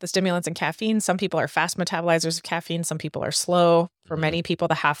lay off the stimulants and caffeine. Some people are fast metabolizers of caffeine. Some people are slow. For many people,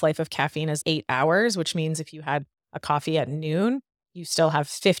 the half-life of caffeine is 8 hours, which means if you had a coffee at noon, you still have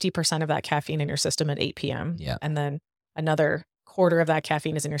 50% of that caffeine in your system at 8 p.m. Yeah. And then another quarter of that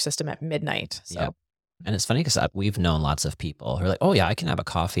caffeine is in your system at midnight. So. Yeah. And it's funny because we've known lots of people who are like, oh yeah, I can have a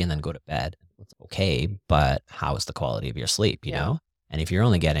coffee and then go to bed. It's okay, but how is the quality of your sleep, you know? And if you're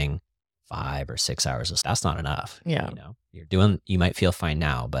only getting 5 or 6 hours of sleep, that's not enough. Yeah. You know, you might feel fine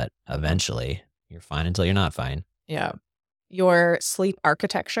now, but eventually you're fine until you're not fine. Yeah. Your sleep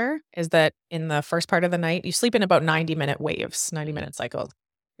architecture is that in the first part of the night, you sleep in about 90-minute waves, 90-minute cycles.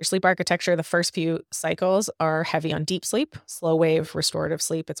 Your sleep architecture, the first few cycles are heavy on deep sleep, slow wave, restorative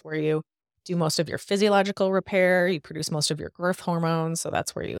sleep. It's where you do most of your physiological repair. You produce most of your growth hormones. So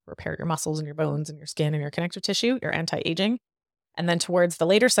that's where you repair your muscles and your bones and your skin and your connective tissue, your anti-aging. And then towards the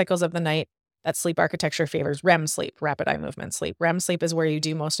later cycles of the night, that sleep architecture favors REM sleep, rapid eye movement sleep. REM sleep is where you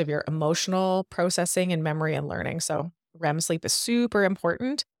do most of your emotional processing and memory and learning. So REM sleep is super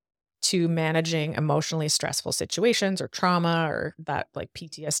important to managing emotionally stressful situations or trauma or that like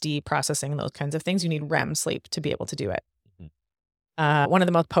PTSD processing, those kinds of things. You need REM sleep to be able to do it. One of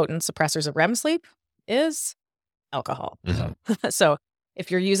the most potent suppressors of REM sleep is alcohol. So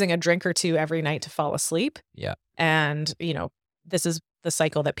if you're using a drink or two every night to fall asleep, and this is the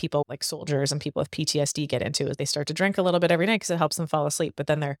cycle that people like soldiers and people with PTSD get into, is they start to drink a little bit every night because it helps them fall asleep, but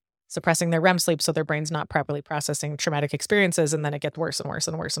then they're suppressing their REM sleep, so their brain's not properly processing traumatic experiences, and then it gets worse and worse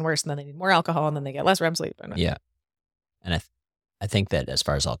and worse and worse, and then they need more alcohol, and then they get less REM sleep. And I think that as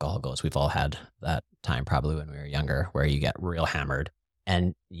far as alcohol goes, we've all had that time probably when we were younger where you get real hammered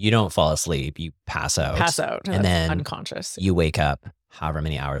and you don't fall asleep, you pass out. And then unconscious. You wake up however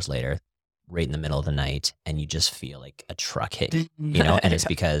many hours later, right in the middle of the night, and you just feel like a truck hit you, and it's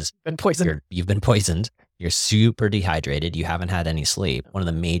because you've been poisoned. You're super dehydrated. You haven't had any sleep. One of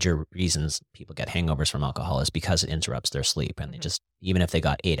the major reasons people get hangovers from alcohol is because it interrupts their sleep. And they just, even if they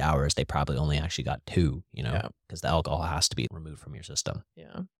got 8 hours, they probably only actually got 2, because the alcohol has to be removed from your system.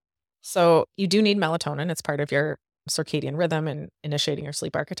 Yeah. So you do need melatonin. It's part of your circadian rhythm and initiating your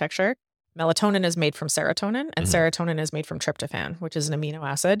sleep architecture. Melatonin is made from serotonin, and serotonin is made from tryptophan, which is an amino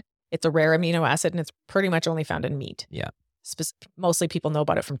acid. It's a rare amino acid, and it's pretty much only found in meat. Yeah. Mostly people know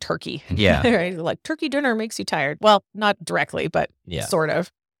about it from turkey. Yeah. Right? Like, turkey dinner makes you tired. Well, not directly, but sort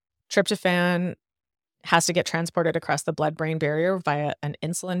of. Tryptophan has to get transported across the blood-brain barrier via an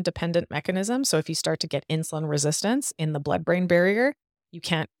insulin-dependent mechanism. So if you start to get insulin resistance in the blood-brain barrier, you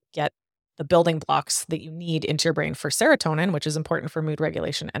can't get the building blocks that you need into your brain for serotonin, which is important for mood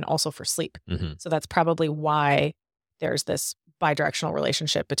regulation and also for sleep. So that's probably why there's this bidirectional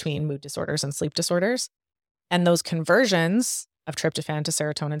relationship between mood disorders and sleep disorders. And those conversions of tryptophan to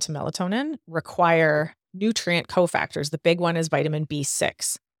serotonin to melatonin require nutrient cofactors. The big one is vitamin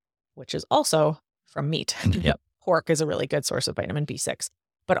B6, which is also from meat. Pork is a really good source of vitamin B6,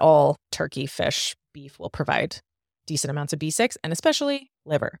 but all turkey, fish, beef will provide decent amounts of B6, and especially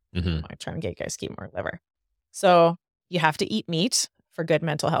liver. I'm trying to get you guys to eat more liver. So you have to eat meat for good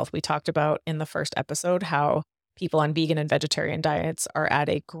mental health. We talked about in the first episode how people on vegan and vegetarian diets are at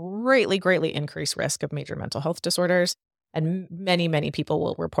a greatly, greatly increased risk of major mental health disorders. And many, many people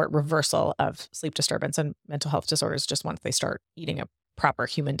will report reversal of sleep disturbance and mental health disorders just once they start eating a proper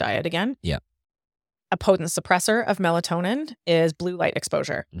human diet again. Yeah. A potent suppressor of melatonin is blue light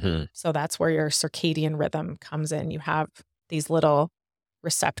exposure. So that's where your circadian rhythm comes in. You have these little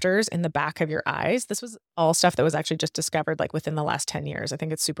receptors in the back of your eyes. This was all stuff that was actually just discovered like within the last 10 years. I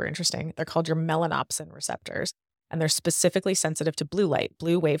think it's super interesting. They're called your melanopsin receptors, and they're specifically sensitive to blue light,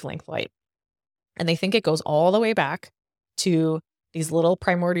 blue wavelength light. And they think it goes all the way back to these little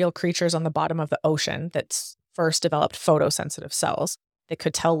primordial creatures on the bottom of the ocean that first developed photosensitive cells that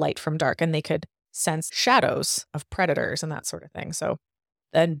could tell light from dark, and they could sense shadows of predators and that sort of thing. So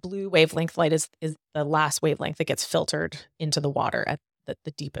then blue wavelength light is the last wavelength that gets filtered into the water at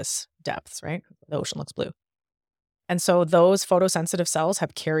the deepest depths, right? The ocean looks blue. And so those photosensitive cells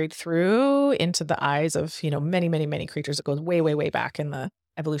have carried through into the eyes of, many, many, many creatures. It goes way, way, way back in the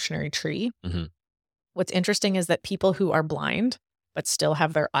evolutionary tree. What's interesting is that people who are blind but still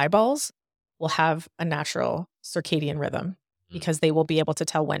have their eyeballs will have a natural circadian rhythm because they will be able to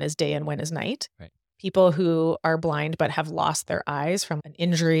tell when is day and when is night. Right. People who are blind but have lost their eyes from an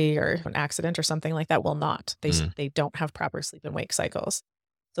injury or an accident or something like that will not. They don't have proper sleep and wake cycles.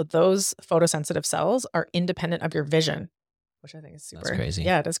 So those photosensitive cells are independent of your vision, which I think is super. That's crazy.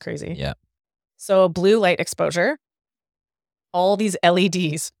 Yeah, it is crazy. Yeah. So blue light exposure, all these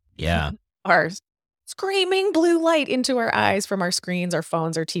LEDs are screaming blue light into our eyes from our screens, our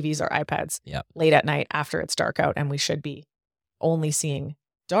phones, our TVs, our iPads late at night after it's dark out. And we should be only seeing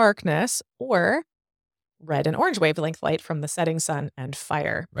darkness or red and orange wavelength light from the setting sun and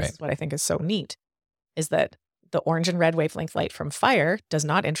fire. Right. This is what I think is so neat, is that the orange and red wavelength light from fire does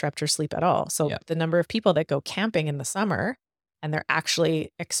not interrupt your sleep at all. So the number of people that go camping in the summer and they're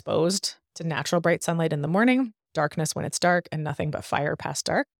actually exposed to natural bright sunlight in the morning, darkness when it's dark, and nothing but fire past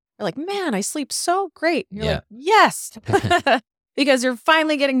dark, they're like, man, I sleep so great. And you're like, yes, because you're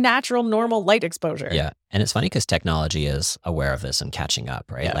finally getting natural, normal light exposure. Yeah. And it's funny because technology is aware of this and catching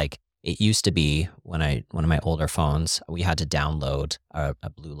up, right? Yeah. Like it used to be one of my older phones, we had to download a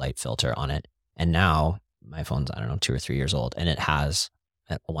blue light filter on it. And now my phone's, I don't know, 2 or 3 years old, and it has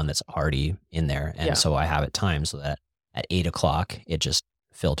one that's already in there. And so I have it timed so that at 8 o'clock, it just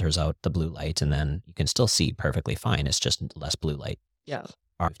filters out the blue light, and then you can still see perfectly fine. It's just less blue light. Yeah.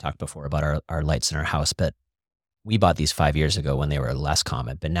 We've talked before about our lights in our house, but we bought these 5 years ago when they were less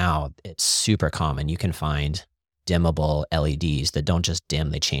common, but now it's super common. You can find dimmable LEDs that don't just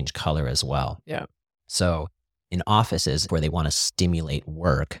dim, they change color as well. Yeah. So in offices where they want to stimulate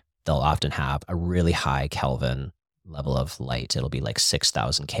work, they'll often have a really high Kelvin level of light. It'll be like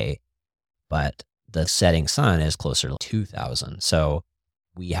 6,000 K, but the setting sun is closer to 2,000. So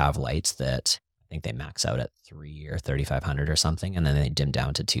we have lights that I think they max out at 3 or 3,500 or something, and then they dim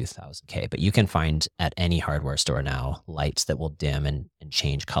down to 2,000 K. But you can find at any hardware store now lights that will dim and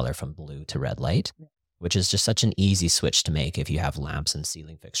change color from blue to red light, which is just such an easy switch to make if you have lamps and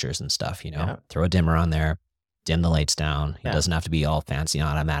ceiling fixtures and stuff, throw a dimmer on there, dim the lights down. It doesn't have to be all fancy and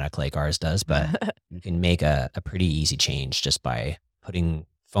automatic like ours does, but you can make a pretty easy change just by putting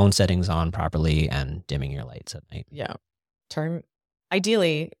phone settings on properly and dimming your lights at night. Yeah.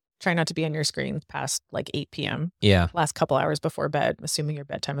 Ideally, try not to be on your screen past like 8 p.m. Yeah. Last couple hours before bed, assuming your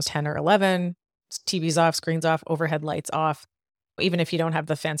bedtime is 10 or 11, TV's off, screens off, overhead lights off. Even if you don't have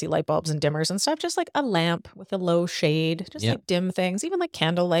the fancy light bulbs and dimmers and stuff, just like a lamp with a low shade, just like dim things. Even like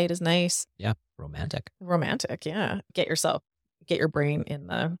candlelight is nice. Yeah. Romantic. Yeah. Get your brain in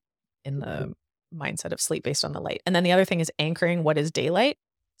the mindset of sleep based on the light. And then the other thing is anchoring what is daylight.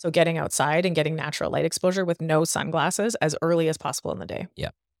 So getting outside and getting natural light exposure with no sunglasses as early as possible in the day.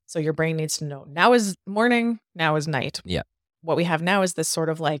 Yeah. So your brain needs to know now is morning, now is night. Yeah. What we have now is this sort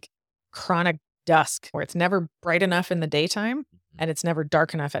of like chronic dusk where it's never bright enough in the daytime and it's never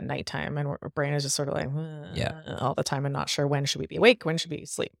dark enough at nighttime. And our brain is just sort of like all the time and not sure when should we be awake, when should we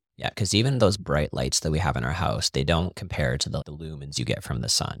sleep. Yeah, because even those bright lights that we have in our house, they don't compare to the lumens you get from the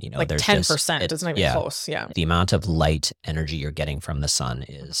sun. Like there's 10%. It's not even close. Yeah. The amount of light energy you're getting from the sun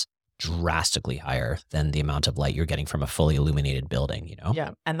is drastically higher than the amount of light you're getting from a fully illuminated building,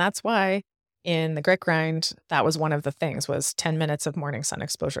 Yeah. And that's why in the grit grind, that was one of the things was 10 minutes of morning sun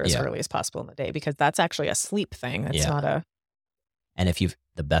exposure as early as possible in the day, because that's actually a sleep thing. It's not a... And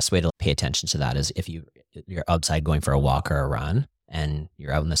the best way to pay attention to that is if you're outside going for a walk or a run and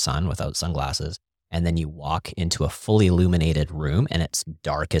you're out in the sun without sunglasses, and then you walk into a fully illuminated room and it's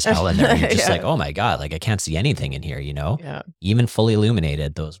dark as hell in there. You're just like, oh my God, like I can't see anything in here, Yeah. Even fully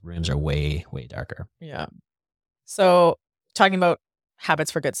illuminated, those rooms are way, way darker. Yeah. So talking about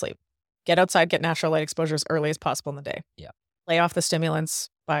habits for good sleep, get outside, get natural light exposure as early as possible in the day. Yeah. Lay off the stimulants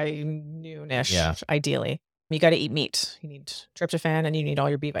by noonish, ideally. You got to eat meat. You need tryptophan and you need all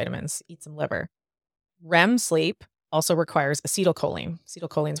your B vitamins. Eat some liver. REM sleep also requires acetylcholine.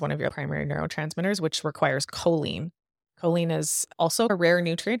 Acetylcholine is one of your primary neurotransmitters, which requires choline. Choline is also a rare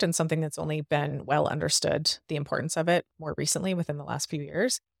nutrient and something that's only been well understood, the importance of it more recently within the last few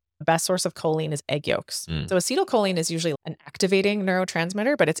years. The best source of choline is egg yolks. So acetylcholine is usually an activating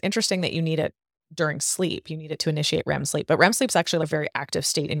neurotransmitter, but it's interesting that you need it during sleep. You need it to initiate REM sleep. But REM sleep is actually a very active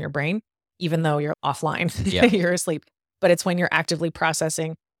state in your brain, even though you're offline, you're asleep. But it's when you're actively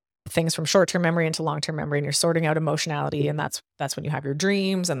processing things from short-term memory into long-term memory, and you're sorting out emotionality, and that's when you have your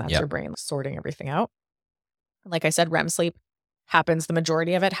dreams, and that's your brain sorting everything out. Like I said, REM sleep happens, the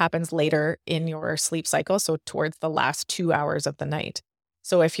majority of it happens later in your sleep cycle, so towards the last 2 hours of the night.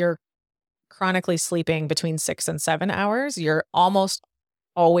 So if you're chronically sleeping between 6 and 7 hours, you're almost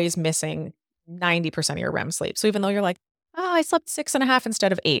always missing 90% of your REM sleep. So even though you're like, I slept 6.5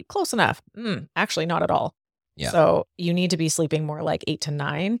 instead of 8, close enough. Actually, not at all. Yeah. So you need to be sleeping more like 8 to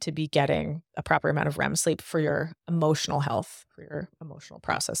 9 to be getting a proper amount of REM sleep for your emotional health, for your emotional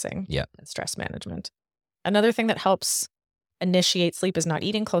processing and stress management. Another thing that helps initiate sleep is not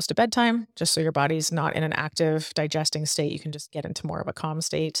eating close to bedtime, just so your body's not in an active digesting state. You can just get into more of a calm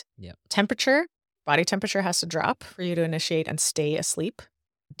state. Temperature, body temperature has to drop for you to initiate and stay asleep.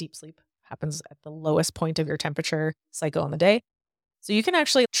 Deep sleep happens at the lowest point of your temperature cycle in the day. So you can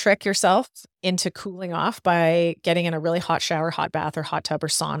actually trick yourself into cooling off by getting in a really hot shower, hot bath, or hot tub or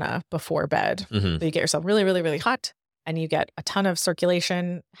sauna before bed. So you get yourself really, really, really hot, and you get a ton of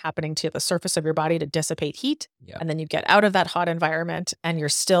circulation happening to the surface of your body to dissipate heat. And then you get out of that hot environment and you're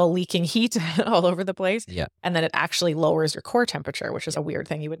still leaking heat all over the place. And then it actually lowers your core temperature, which is a weird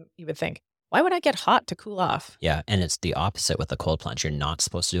thing. You would think, why would I get hot to cool off? Yeah. And it's the opposite with the cold plunge. You're not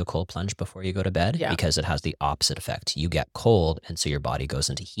supposed to do a cold plunge before you go to bed because it has the opposite effect. You get cold, and so your body goes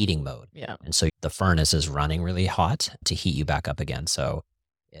into heating mode. And so the furnace is running really hot to heat you back up again. So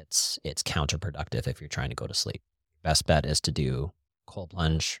it's counterproductive if you're trying to go to sleep. Best bet is to do cold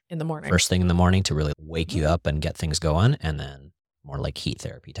plunge in the morning, first thing in the morning, to really wake you up and get things going, and then more like heat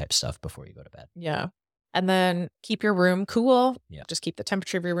therapy type stuff before you go to bed. And then keep your room cool. Just keep the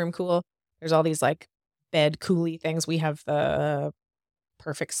temperature of your room cool. There's all these like bed coolie things. We have the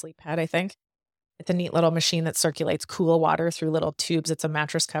Perfect Sleep Pad, I think. It's a neat little machine that circulates cool water through little tubes. It's a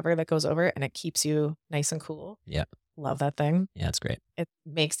mattress cover that goes over it, and it keeps you nice and cool. Love that thing. Yeah, it's great. It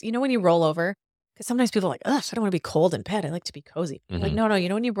makes, when you roll over, because sometimes people are like, ugh, I don't want to be cold in bed. I like to be cozy. Like, no,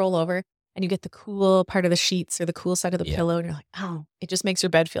 when you roll over and you get the cool part of the sheets or the cool side of the pillow, and you're like, oh, it just makes your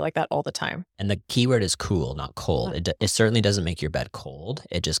bed feel like that all the time. And the key word is cool, not cold. It certainly doesn't make your bed cold.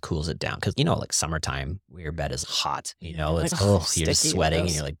 It just cools it down. Because, like summertime, your bed is hot. It's, you're just sweating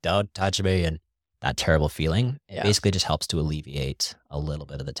and you're like, don't touch me. And that terrible feeling, it basically just helps to alleviate a little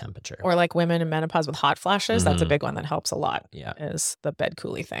bit of the temperature. Or like women in menopause with hot flashes, that's a big one that helps a lot. Is the bed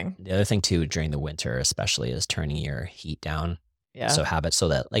coolie thing. The other thing too, during the winter especially, is turning your heat down. So have it so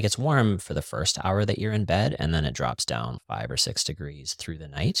that like it's warm for the first hour that you're in bed, and then it drops down 5 or 6 degrees through the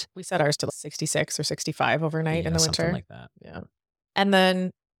night. We set ours to 66 or 65 overnight in the winter. Something like that. And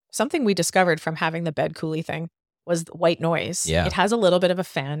then something we discovered from having the bed coolie thing was white noise. It has a little bit of a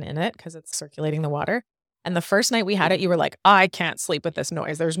fan in it because it's circulating the water. And the first night we had it, you were like, I can't sleep with this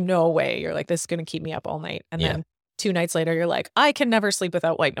noise. There's no way. You're like, this is going to keep me up all night. And then 2 nights later, you're like, I can never sleep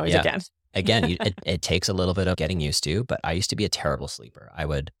without white noise again. Again, it takes a little bit of getting used to, but I used to be a terrible sleeper. I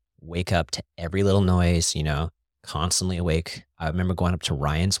would wake up to every little noise, constantly awake. I remember going up to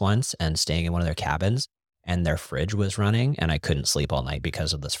Ryan's once and staying in one of their cabins, and their fridge was running, and I couldn't sleep all night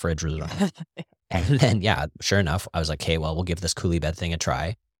because of this fridge was running. And then, sure enough, I was like, okay, well, we'll give this coolie bed thing a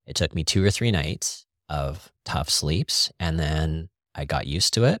try. It took me 2 or 3 nights of tough sleeps, and then I got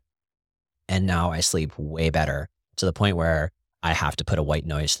used to it. And now I sleep way better, to the point where I have to put a white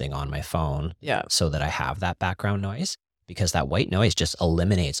noise thing on my phone so that I have that background noise, because that white noise just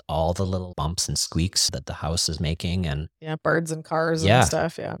eliminates all the little bumps and squeaks that the house is making. And birds and cars and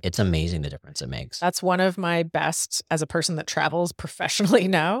stuff. It's amazing the difference it makes. That's one of my best, as a person that travels professionally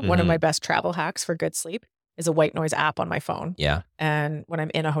now, one of my best travel hacks for good sleep is a white noise app on my phone. And when I'm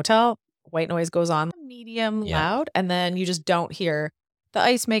in a hotel, white noise goes on medium loud, and then you just don't hear the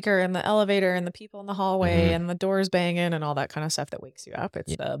ice maker and the elevator and the people in the hallway and the doors banging and all that kind of stuff that wakes you up.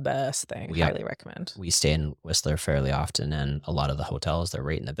 It's the best thing. Highly recommend. We stay in Whistler fairly often, and a lot of the hotels, they're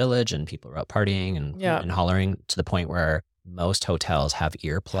right in the village, and people are out partying and hollering, to the point where most hotels have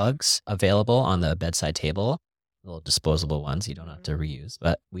earplugs available on the bedside table, little disposable ones you don't have to reuse.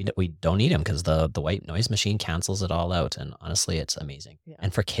 But we don't need them because the white noise machine cancels it all out. And honestly, it's amazing.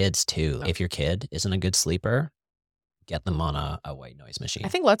 And for kids too, if your kid isn't a good sleeper, get them on a white noise machine. I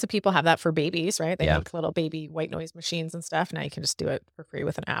think lots of people have that for babies, right? They make little baby white noise machines and stuff. Now you can just do it for free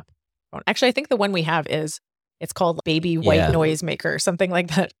with an app. Actually, I think the one we have it's called Baby White Noise Maker, something like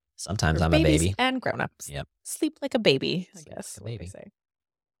that. Sometimes I'm a baby. And grown-ups. Sleep like a baby, I guess. Like a baby. Say.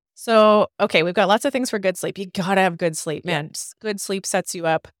 So, okay, we've got lots of things for good sleep. You got to have good sleep, man. Good sleep sets you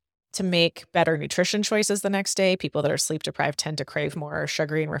up to make better nutrition choices the next day. People that are sleep deprived tend to crave more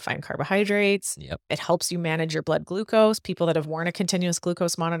sugary and refined carbohydrates. It helps you manage your blood glucose. People that have worn a continuous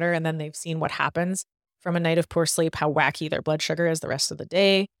glucose monitor and then they've seen what happens from a night of poor sleep, how wacky their blood sugar is the rest of the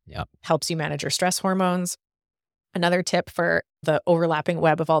day. Helps you manage your stress hormones. Another tip for the overlapping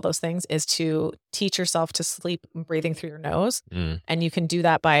web of all those things is to teach yourself to sleep breathing through your nose. And you can do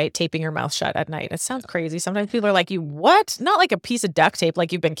that by taping your mouth shut at night. It sounds crazy. Sometimes people are like, you what? Not like a piece of duct tape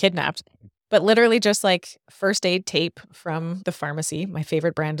like you've been kidnapped, but literally just like first aid tape from the pharmacy. My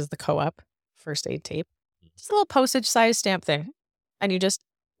favorite brand is the Co-op first aid tape. Just a little postage size stamp thing. And you just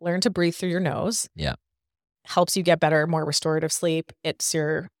learn to breathe through your nose. helps you get better, more restorative sleep. It's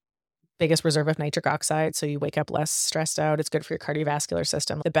your biggest reserve of nitric oxide, so you wake up less stressed out. It's good for your cardiovascular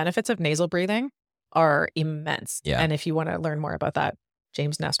system. The benefits of nasal breathing are immense. Yeah. And if you want to learn more about that,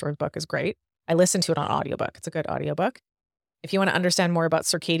 James Nestor's book is great. I listened to it on audiobook. It's a good audiobook. If you want to understand more about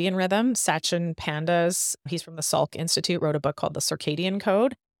circadian rhythm, Sachin Pandas, he's from the Salk Institute, wrote a book called The Circadian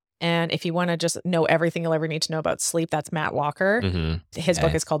Code. And if you want to just know everything you'll ever need to know about sleep, that's Matt Walker. His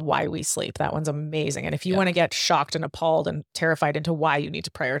book is called Why We Sleep. That one's amazing. And if you want to get shocked and appalled and terrified into why you need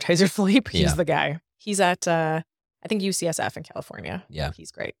to prioritize your sleep, he's the guy. He's at, I think, UCSF in California. Yeah.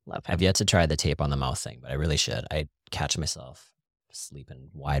 He's great. Love him. I've yet to try the tape on the mouth thing, but I really should. I catch myself sleeping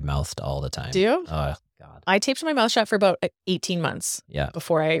wide-mouthed all the time. Do you? Oh, God. I taped my mouth shut for about 18 months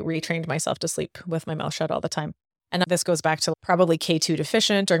before I retrained myself to sleep with my mouth shut all the time. And this goes back to probably K2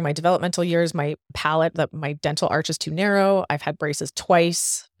 deficient during my developmental years. My palate, my dental arch is too narrow. I've had braces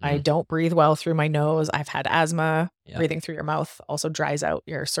twice. I don't breathe well through my nose. I've had asthma. Breathing through your mouth also dries out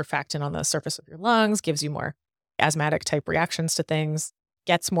your surfactant on the surface of your lungs, gives you more asthmatic type reactions to things,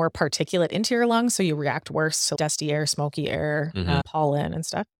 gets more particulate into your lungs. So you react worse to dusty air, smoky air, pollen and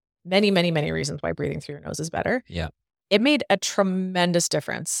stuff. Many, many, many reasons why breathing through your nose is better. Yeah. It made a tremendous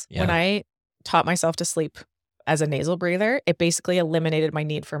difference. When I taught myself to sleep as a nasal breather, it basically eliminated my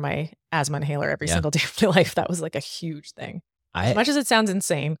need for my asthma inhaler every single day of my life. That was like a huge thing. As much as it sounds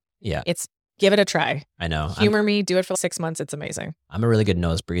insane, it's give it a try. I know. Humor me, do it for 6 months. It's amazing. I'm a really good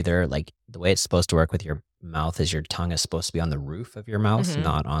nose breather. Like the way it's supposed to work with your mouth is your tongue is supposed to be on the roof of your mouth,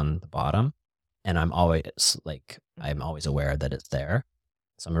 not on the bottom. And I'm always aware that it's there.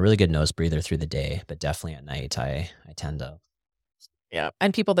 So I'm a really good nose breather through the day, but definitely at night, I tend to. Yeah.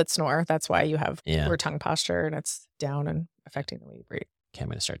 And people that snore, that's why you have poor tongue posture and it's down and affecting the way you breathe. Okay, I'm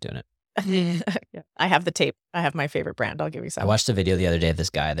going to start doing it. I have the tape. I have my favorite brand. I'll give you some. I watched a video the other day of this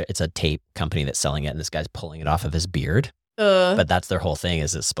guy. It's a tape company that's selling it, and this guy's pulling it off of his beard. But that's their whole thing,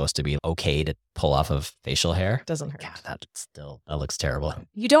 is it's supposed to be okay to pull off of facial hair. Doesn't hurt. God, that looks terrible.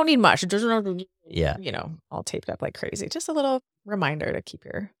 You don't need much. It doesn't have to be, all taped up like crazy. Just a little reminder to keep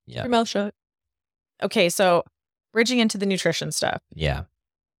your mouth shut. Okay, so bridging into the nutrition stuff. Yeah.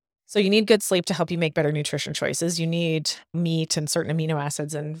 So you need good sleep to help you make better nutrition choices. You need meat and certain amino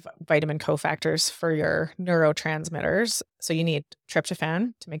acids and vitamin cofactors for your neurotransmitters. So you need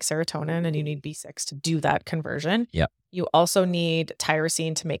tryptophan to make serotonin, and you need B6 to do that conversion. Yep. You also need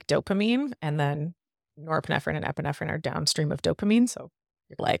tyrosine to make dopamine, and then norepinephrine and epinephrine are downstream of dopamine. So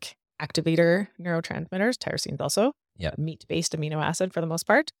you're like activator neurotransmitters. Tyrosine is also meat-based amino acid for the most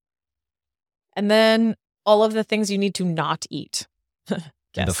part. And then all of the things you need to not eat.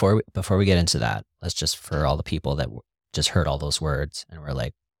 Yes. Before we get into that, let's just, for all the people that just heard all those words and we're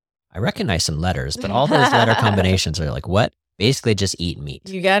like, I recognize some letters, but all those letter combinations are like, what? Basically just eat meat.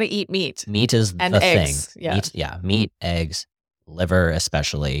 You got to eat meat. Meat is and the eggs. thing. Meat, eggs, liver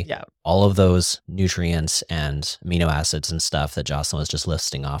especially. Yeah. All of those nutrients and amino acids and stuff that Jocelyn was just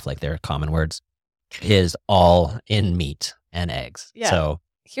listing off, like their common words, is all in meat and eggs. Yeah. So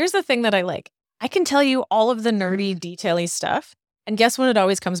here's the thing that I like. I can tell you all of the nerdy, detaily stuff. And guess what it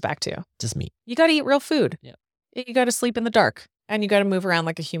always comes back to? Just meat. You got to eat real food. Yeah. You got to sleep in the dark, and you got to move around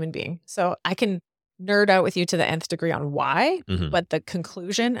like a human being. So I can nerd out with you to the nth degree on why, but the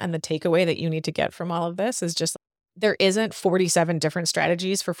conclusion and the takeaway that you need to get from all of this is just there isn't 47 different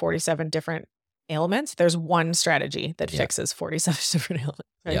strategies for 47 different ailments. There's one strategy that fixes 47 different ailments.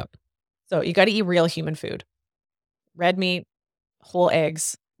 Right? Yep. So you got to eat real human food. Red meat, whole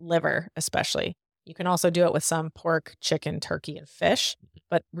eggs, liver especially. You can also do it with some pork, chicken, turkey, and fish,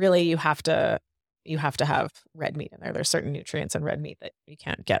 but really you have to have red meat in there. There's certain nutrients in red meat that you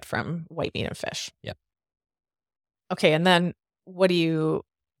can't get from white meat and fish. Yep. Okay, and then what are you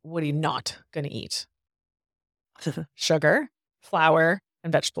not going to eat? Sugar, flour,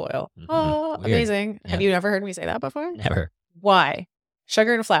 and vegetable oil. Oh, Weird. amazing. Yeah. Have you ever heard me say that before? Never. Why?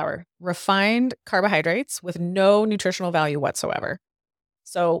 Sugar and flour, refined carbohydrates with no nutritional value whatsoever.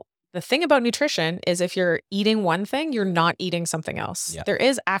 So the thing about nutrition is if you're eating one thing, you're not eating something else. Yeah. There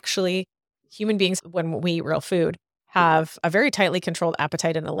is actually human beings, when we eat real food, have a very tightly controlled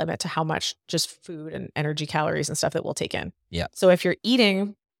appetite and a limit to how much just food and energy calories and stuff that we'll take in. Yeah. So if you're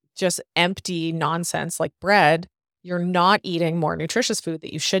eating just empty nonsense like bread, you're not eating more nutritious food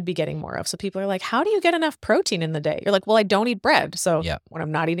that you should be getting more of. So people are like, how do you get enough protein in the day? You're like, well, I don't eat bread. So when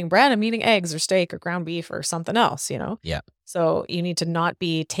I'm not eating bread, I'm eating eggs or steak or ground beef or something else, Yeah. So you need to not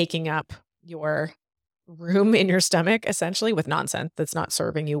be taking up your room in your stomach, essentially, with nonsense that's not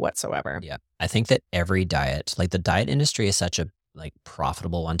serving you whatsoever. Yeah. I think that every diet, like the diet industry is such a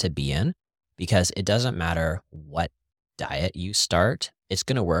profitable one to be in, because it doesn't matter what diet you start, it's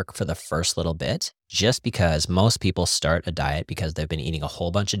going to work for the first little bit. just because most people start a diet because they've been eating a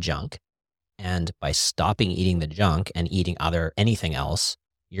whole bunch of junk. And by stopping eating the junk and eating anything else,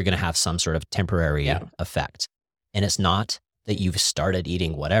 you're going to have some sort of temporary effect. And it's not that you've started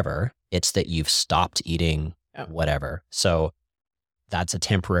eating whatever, it's that you've stopped eating whatever. So that's a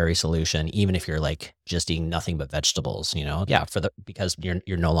temporary solution, even if you're like just eating nothing but vegetables, because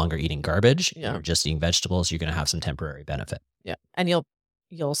you're no longer eating garbage, you're just eating vegetables, you're going to have some temporary benefit. Yeah. And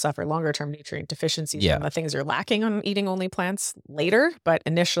you'll suffer longer term nutrient deficiencies from the things you're lacking on eating only plants later. But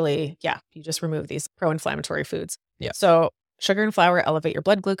initially, you just remove these pro-inflammatory foods. Yeah. So sugar and flour elevate your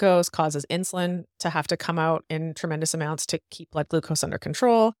blood glucose, causes insulin to have to come out in tremendous amounts to keep blood glucose under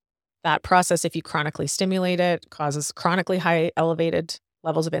control. That process, if you chronically stimulate it, causes chronically high elevated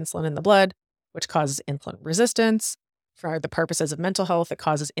levels of insulin in the blood, which causes insulin resistance. For the purposes of mental health, it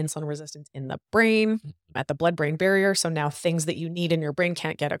causes insulin resistance in the brain, at the blood-brain barrier. So now things that you need in your brain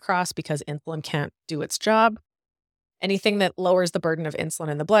can't get across because insulin can't do its job. Anything that lowers the burden of insulin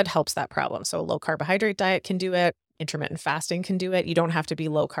in the blood helps that problem. So a low carbohydrate diet can do it. Intermittent fasting can do it. You don't have to be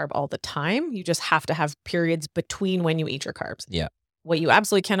low carb all the time. You just have to have periods between when you eat your carbs. Yeah. What you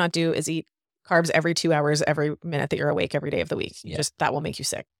absolutely cannot do is eat carbs every 2 hours, every minute that you're awake every day of the week. That will make you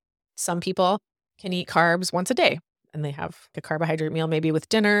sick. Some people can eat carbs once a day and they have a carbohydrate meal, maybe with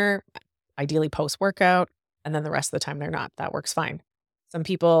dinner, ideally post-workout, and then the rest of the time they're not. That works fine. Some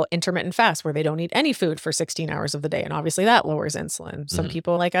people intermittent fast where they don't eat any food for 16 hours of the day. And obviously that lowers insulin. Some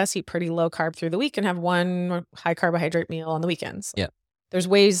people like us eat pretty low carb through the week and have one high carbohydrate meal on the weekends. Yeah. There's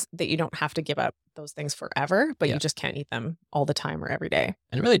ways that you don't have to give up those things forever, but you just can't eat them all the time or every day.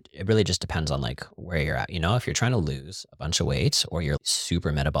 And it really just depends on like where you're at. If you're trying to lose a bunch of weight or you're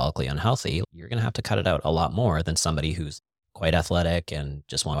super metabolically unhealthy, you're going to have to cut it out a lot more than somebody who's quite athletic and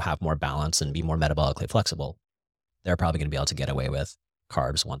just want to have more balance and be more metabolically flexible. They're probably going to be able to get away with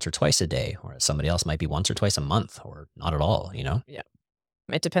carbs once or twice a day, or somebody else might be once or twice a month or not at all, Yeah.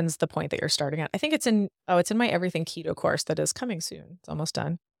 It depends the point that you're starting at. I think it's in my Everything Keto course that is coming soon. It's almost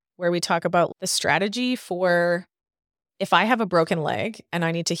done, where we talk about the strategy for if I have a broken leg and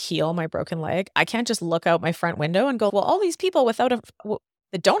I need to heal my broken leg, I can't just look out my front window and go, well, all these people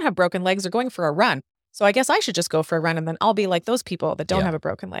that don't have broken legs are going for a run. So I guess I should just go for a run and then I'll be like those people that don't have a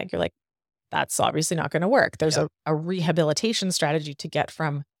broken leg. You're like, that's obviously not going to work. There's a rehabilitation strategy to get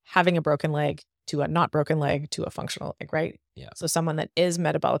from having a broken leg to a not broken leg to a functional leg, right? Yeah. So someone that is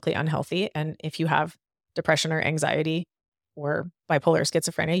metabolically unhealthy, and if you have depression or anxiety or bipolar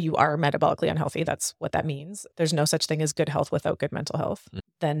schizophrenia, you are metabolically unhealthy. That's what that means. There's no such thing as good health without good mental health.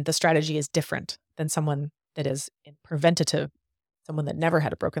 Then the strategy is different than someone that is in preventative, someone that never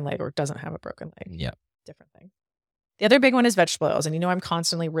had a broken leg or doesn't have a broken leg. Yeah. Different thing. The other big one is vegetable oils. And I'm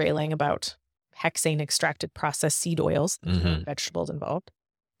constantly railing about hexane extracted processed seed oils, vegetables involved.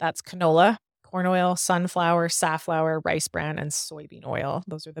 That's canola, corn oil, sunflower, safflower, rice bran, and soybean oil.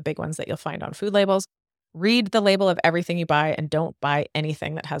 Those are the big ones that you'll find on food labels. Read the label of everything you buy and don't buy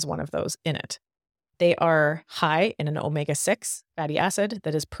anything that has one of those in it. They are high in an omega-6 fatty acid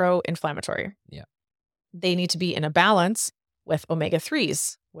that is pro-inflammatory. Yeah. They need to be in a balance with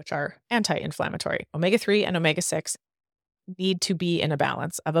omega-3s, which are anti-inflammatory. Omega-3 and omega-6 need to be in a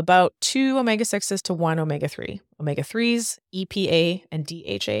balance of about 2 omega-6s to 1 omega-3. Omega-3s, EPA, and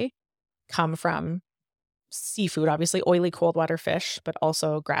DHA come from seafood, obviously oily cold water fish, but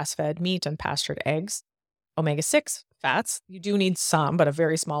also grass-fed meat and pastured eggs. Omega-6 fats, you do need some, but a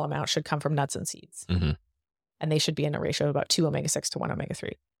very small amount should come from nuts and seeds. And they should be in a ratio of about 2 omega-6 to 1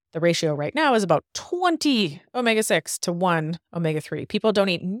 omega-3. The ratio right now is about 20 omega-6 to 1 omega-3. People don't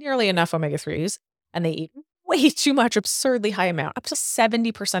eat nearly enough omega-3s, and they eat way too much, absurdly high amount. Up to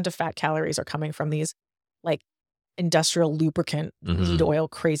 70% of fat calories are coming from these like industrial lubricant, seed oil,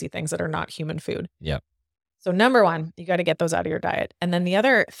 crazy things that are not human food. Yeah. So number one, you got to get those out of your diet. And then the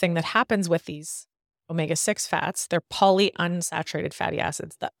other thing that happens with these omega-6 fats, they're polyunsaturated fatty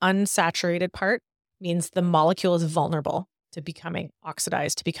acids. The unsaturated part means the molecule is vulnerable to becoming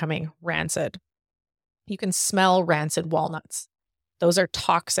oxidized, to becoming rancid. You can smell rancid walnuts. Those are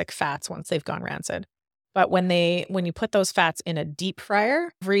toxic fats once they've gone rancid. But when you put those fats in a deep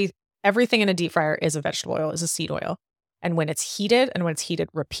fryer, everything in a deep fryer is a vegetable oil, is a seed oil. And when it's heated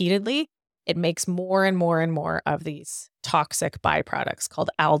repeatedly, it makes more and more and more of these toxic byproducts called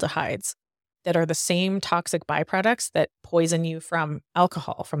aldehydes that are the same toxic byproducts that poison you from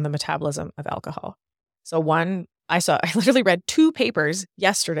alcohol, from the metabolism of alcohol. So I literally read 2 papers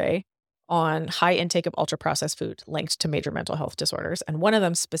yesterday on high intake of ultra-processed food linked to major mental health disorders. And one of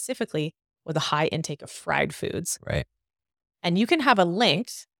them specifically with a high intake of fried foods. Right. And you can have a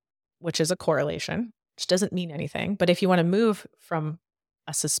link, which is a correlation, which doesn't mean anything. But if you want to move from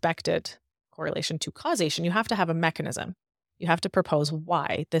a suspected correlation to causation. You have to have a mechanism. You have to propose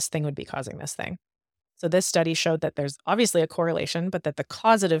why this thing would be causing this thing. So this study showed that there's obviously a correlation, but that the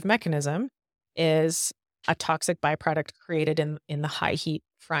causative mechanism is a toxic byproduct created in the high heat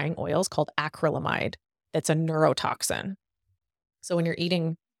frying oils called acrylamide. That's a neurotoxin. So when you're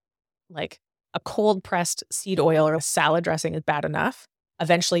eating like a cold pressed seed oil or a salad dressing is bad enough,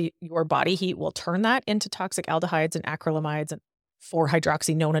 eventually your body heat will turn that into toxic aldehydes and acrylamides and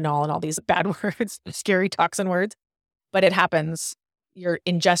 4-hydroxynonenal and all these bad words, scary toxin words. But it happens, you're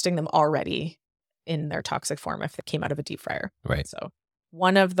ingesting them already in their toxic form if they came out of a deep fryer. Right. So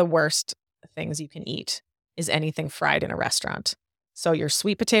one of the worst things you can eat is anything fried in a restaurant. So your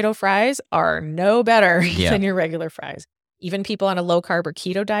sweet potato fries are no better than your regular fries. Even people on a low carb or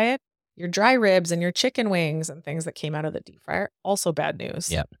keto diet, your dry ribs and your chicken wings and things that came out of the deep fryer, also bad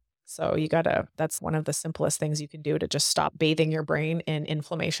news. Yeah. So that's one of the simplest things you can do to just stop bathing your brain in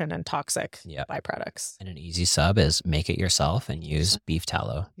inflammation and toxic byproducts. And an easy sub is make it yourself and use beef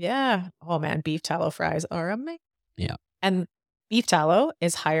tallow. Yeah. Oh man, beef tallow fries are amazing. Yeah. And beef tallow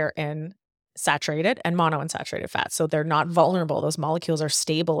is higher in saturated and monounsaturated fats. So they're not vulnerable. Those molecules are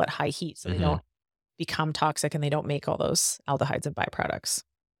stable at high heat. So they don't become toxic and they don't make all those aldehydes and byproducts.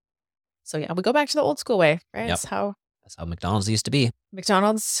 So yeah, we go back to the old school way, right? Yep. That's how McDonald's used to be.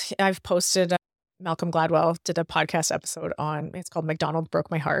 McDonald's, I've posted, Malcolm Gladwell did a podcast episode it's called McDonald's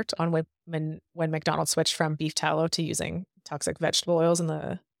Broke My Heart, on when McDonald's switched from beef tallow to using toxic vegetable oils in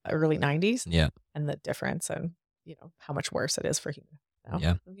the early 90s. Yeah. And the difference and, how much worse it is for humans now.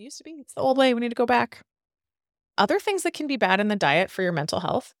 Yeah. It used to be. It's the old way. We need to go back. Other things that can be bad in the diet for your mental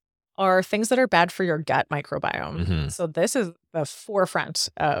health are things that are bad for your gut microbiome. So this is the forefront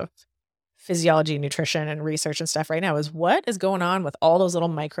of physiology, nutrition, and research and stuff right now, is what is going on with all those little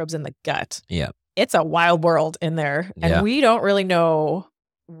microbes in the gut. Yeah. It's a wild world in there. And we don't really know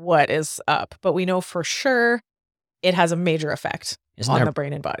what is up, but we know for sure it has a major effect on the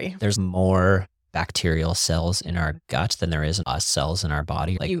brain and body. There's more bacterial cells in our gut than there is us cells in our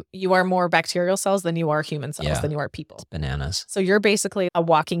body. Like you are more bacterial cells than you are human cells, than you are people. It's bananas. So you're basically a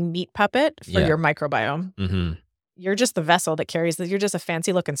walking meat puppet for your microbiome. You're just the vessel that carries you're just a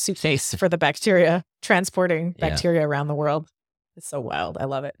fancy looking suitcase for the bacteria, transporting bacteria around the world. It's so wild. I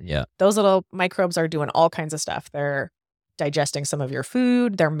love it. Yeah. Those little microbes are doing all kinds of stuff. They're digesting some of your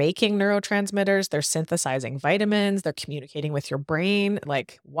food. They're making neurotransmitters. They're synthesizing vitamins. They're communicating with your brain.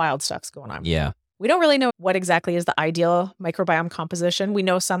 Like wild stuff's going on. Yeah. We don't really know what exactly is the ideal microbiome composition. We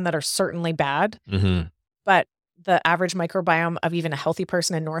know some that are certainly bad, but the average microbiome of even a healthy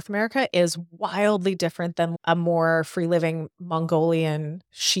person in North America is wildly different than a more free-living Mongolian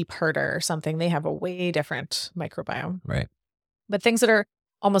sheep herder or something. They have a way different microbiome. Right. But things that are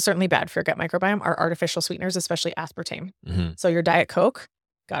almost certainly bad for your gut microbiome are artificial sweeteners, especially aspartame. So your Diet Coke,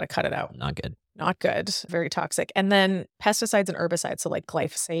 got to cut it out. Not good. Not good. Very toxic. And then pesticides and herbicides, so like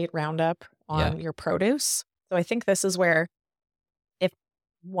glyphosate, Roundup on your produce. So I think this is where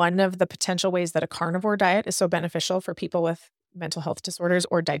one of the potential ways that a carnivore diet is so beneficial for people with mental health disorders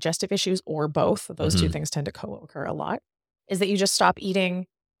or digestive issues, or both, those two things tend to co-occur a lot, is that you just stop eating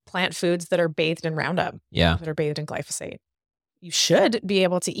plant foods that are bathed in Roundup, that are bathed in glyphosate. You should be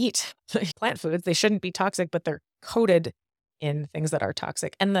able to eat plant foods. They shouldn't be toxic, but they're coated in things that are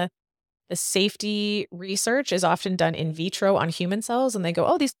toxic. And the safety research is often done in vitro on human cells, and they go,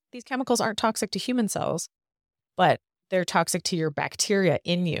 oh, these chemicals aren't toxic to human cells, but they're toxic to your bacteria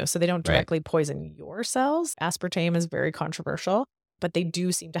in you. So they don't directly poison your cells. Aspartame is very controversial, but they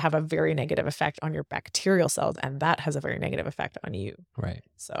do seem to have a very negative effect on your bacterial cells. And that has a very negative effect on you. Right.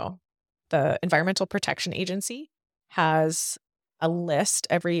 So the Environmental Protection Agency has a list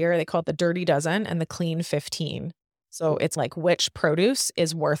every year. They call it the Dirty Dozen and the Clean 15. So it's like which produce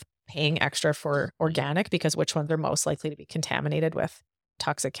is worth paying extra for organic, because which ones are most likely to be contaminated with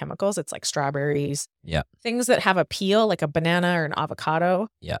toxic chemicals. It's like strawberries. Yeah. Things that have a peel, like a banana or an avocado,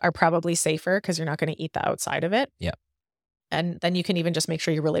 are probably safer because you're not going to eat the outside of it. Yeah. And then you can even just make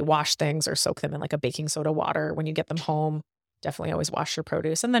sure you really wash things or soak them in like a baking soda water when you get them home. Definitely always wash your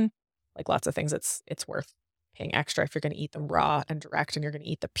produce. And then like lots of things, it's worth paying extra if you're going to eat them raw and direct and you're going to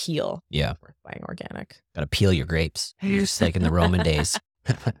eat the peel. Yeah. Worth buying organic. Got to peel your grapes. Just like in the Roman days.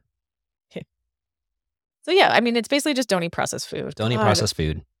 So yeah, I mean, it's basically just don't eat processed food. Don't eat processed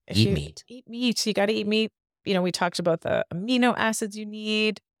food. Eat meat. Eat meat. You got to eat meat. We talked about the amino acids you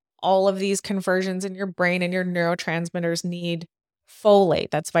need. All of these conversions in your brain and your neurotransmitters need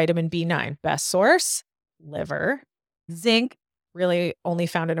folate. That's vitamin B9. Best source, liver. Zinc, really only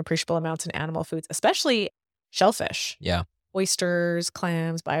found in appreciable amounts in animal foods, especially shellfish. Yeah. Oysters,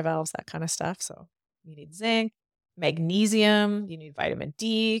 clams, bivalves, that kind of stuff. So you need zinc. magnesium, you need vitamin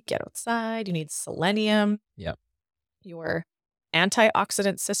D, get outside, you need selenium. Yep. Your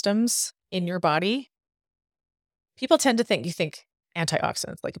antioxidant systems in your body. People tend to think, you think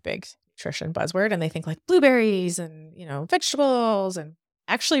antioxidants like a big nutrition buzzword, and they think like blueberries and, vegetables. And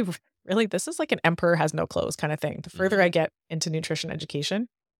actually, really, this is like an emperor has no clothes kind of thing. The further I get into nutrition education,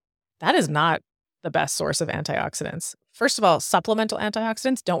 that is not the best source of antioxidants. First of all, supplemental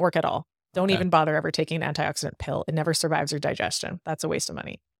antioxidants don't work at all. Don't even bother ever taking an antioxidant pill. It never survives your digestion. That's a waste of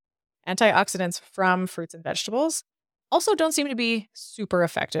money. Antioxidants from fruits and vegetables also don't seem to be super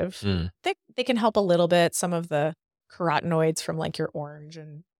effective. They can help a little bit. Some of the carotenoids from like your orange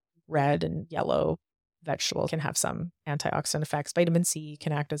and red and yellow vegetable can have some antioxidant effects. Vitamin C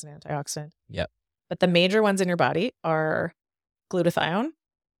can act as an antioxidant. Yep. But the major ones in your body are glutathione.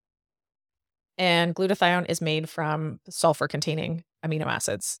 And glutathione is made from sulfur-containing amino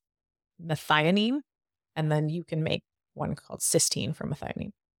acids, methionine, and then you can make one called cysteine from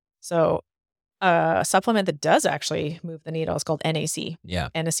methionine. So a supplement that does actually move the needle is called NAC,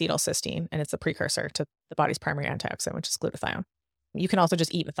 N-acetylcysteine, and it's a precursor to the body's primary antioxidant, which is glutathione. You can also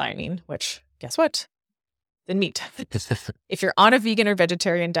just eat methionine, which, guess what? Then meat. If you're on a vegan or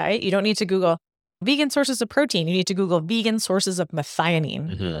vegetarian diet, you don't need to Google vegan sources of protein. You need to Google vegan sources of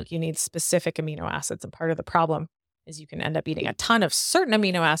methionine. Like you need specific amino acids. And part of the problem is you can end up eating a ton of certain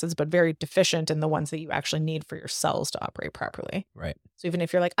amino acids, but very deficient in the ones that you actually need for your cells to operate properly. Right. So even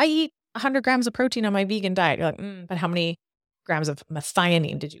if you're like, I eat 100 grams of protein on my vegan diet, you're like, but how many grams of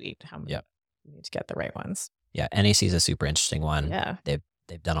methionine did you eat? How many? You need to get the right ones. Yeah. NAC is a super interesting one. Yeah.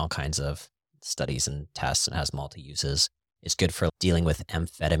 They've done all kinds of studies and tests and has multi-uses. It's good for dealing with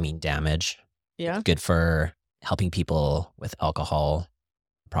amphetamine damage. Yeah. It's good for helping people with alcohol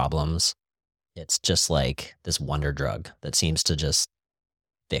problems. It's just like this wonder drug that seems to just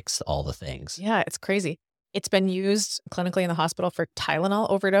fix all the things. Yeah, it's crazy. It's been used clinically in the hospital for Tylenol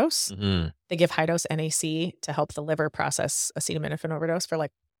overdose. They give high-dose NAC to help the liver process acetaminophen overdose for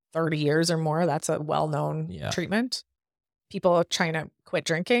like 30 years or more. That's a well-known treatment. People trying to quit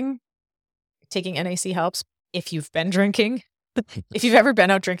drinking, taking NAC helps. If you've been drinking, if you've ever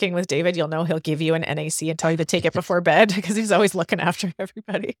been out drinking with David, you'll know he'll give you an NAC and tell you to take it before bed because he's always looking after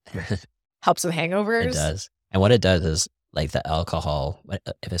everybody. Helps with hangovers. It does. And what it does is like the alcohol,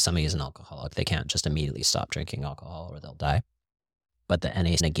 if somebody is an alcoholic, they can't just immediately stop drinking alcohol or they'll die. But the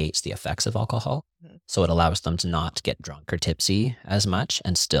NAC negates the effects of alcohol. So it allows them to not get drunk or tipsy as much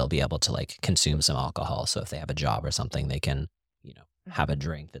and still be able to like consume some alcohol. So if they have a job or something, they can, have a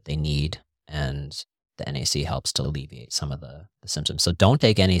drink that they need. And the NAC helps to alleviate some of the symptoms. So don't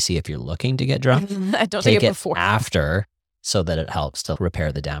take NAC if you're looking to get drunk. Don't take it before. After so that it helps to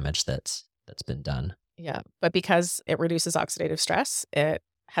repair the damage that's been done. Yeah. But because it reduces oxidative stress, it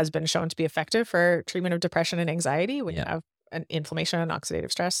has been shown to be effective for treatment of depression and anxiety when you have an inflammation and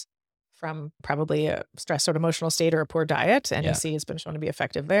oxidative stress from probably a stressed out emotional state or a poor diet. NAC has been shown to be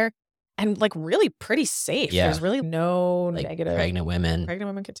effective there. And like really pretty safe. Yeah. There's really no like negative. Pregnant women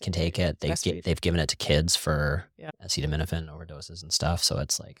can take it. They've given it to kids for acetaminophen overdoses and stuff. So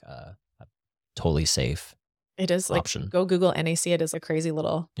it's like a totally safe. It is option. Like go Google NAC. It is a crazy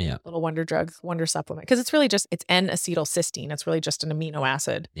little wonder drug, wonder supplement. Because it's really just, it's N-acetylcysteine. It's really just an amino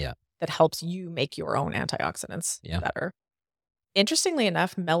acid that helps you make your own antioxidants better. Interestingly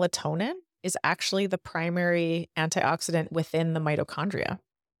enough, melatonin is actually the primary antioxidant within the mitochondria.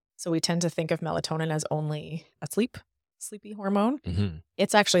 So we tend to think of melatonin as only a sleepy hormone.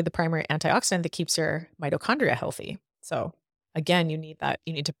 It's actually the primary antioxidant that keeps your mitochondria healthy. So again, you need that.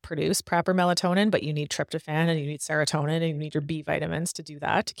 You need to produce proper melatonin, but you need tryptophan and you need serotonin and you need your B vitamins to do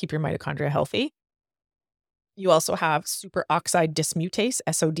that, to keep your mitochondria healthy. You also have superoxide dismutase,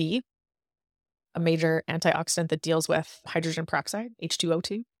 SOD, a major antioxidant that deals with hydrogen peroxide,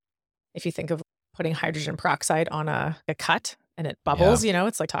 H2O2. If you think of putting hydrogen peroxide on a cut and it bubbles,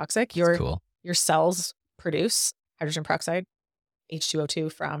 it's like toxic. Your cells produce hydrogen peroxide,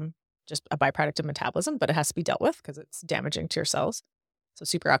 H2O2 from just a byproduct of metabolism, but it has to be dealt with because it's damaging to your cells. So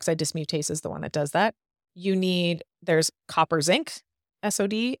superoxide dismutase is the one that does that. There's copper zinc,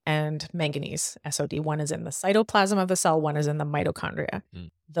 SOD, and manganese, SOD. One is in the cytoplasm of the cell, one is in the mitochondria.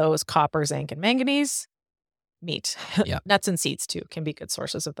 Those copper, zinc, and manganese, meat. Nuts and seeds too can be good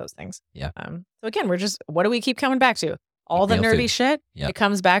sources of those things. So again, what do we keep coming back to? All the nerdy shit. It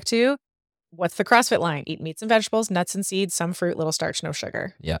comes back to, what's the CrossFit line? Eat meats and vegetables, nuts and seeds, some fruit, little starch, no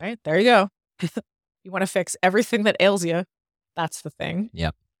sugar. Right? There you go. You want to fix everything that ails you. That's the thing.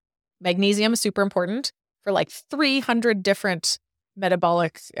 Magnesium is super important for like 300 different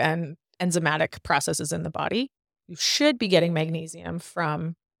metabolic and enzymatic processes in the body. You should be getting magnesium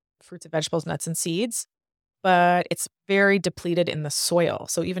from fruits and vegetables, nuts and seeds. but it's very depleted in the soil.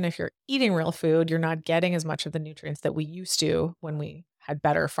 So even if you're eating real food, you're not getting as much of the nutrients that we used to when we had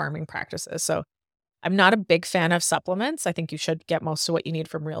better farming practices. So I'm not a big fan of supplements. I think you should get most of what you need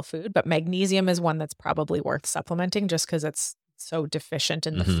from real food, but magnesium is one that's probably worth supplementing just because it's so deficient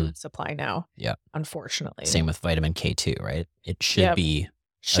in the food supply now. Yeah. Unfortunately. Same with vitamin K2, right? It should be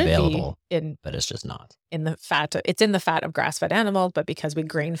available, but it's just not. In the fat, it's in the fat of grass-fed animals, but because we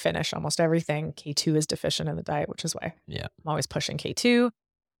grain finish almost everything, K2 is deficient in the diet, which is why I'm always pushing K2.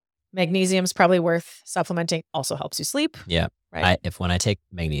 Magnesium is probably worth supplementing. Also helps you sleep. Yeah. Right. When I take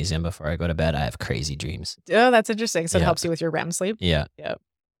magnesium before I go to bed, I have crazy dreams. Oh, that's interesting. So it helps you with your REM sleep. Yeah. Yeah.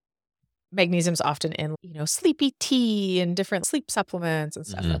 Magnesium's often in, sleepy tea and different sleep supplements and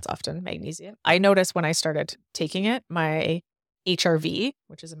stuff. That's often magnesium. I noticed when I started taking it, my HRV,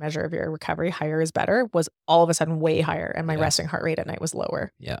 which is a measure of your recovery, higher is better, was all of a sudden way higher, and my resting heart rate at night was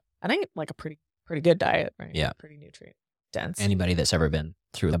lower. Yeah. And I think like a pretty good diet, right? Yeah. Pretty nutrient dense. Anybody that's ever been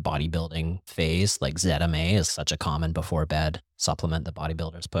through the bodybuilding phase, like ZMA is such a common before bed supplement that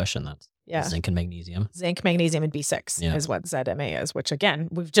bodybuilders push, and that's zinc and magnesium. Zinc, magnesium, and B6 is what ZMA is, which again,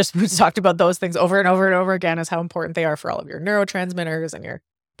 we've talked about those things over and over and over again as how important they are for all of your neurotransmitters and your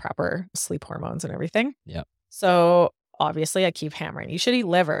proper sleep hormones and everything. Yeah. So obviously I keep hammering, you should eat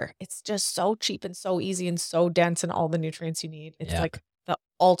liver. It's just so cheap and so easy and so dense in all the nutrients you need. It's like the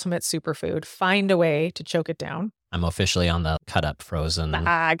ultimate superfood. Find a way to choke it down. I'm officially on the cut up frozen.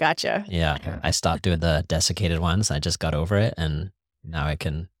 Gotcha. Yeah. I stopped doing the desiccated ones. I just got over it, and now I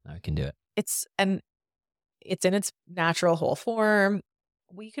can do it. It's in its natural whole form.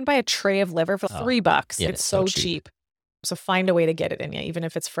 You can buy a tray of liver for $3. Yeah, it's so cheap. So find a way to get it in you, even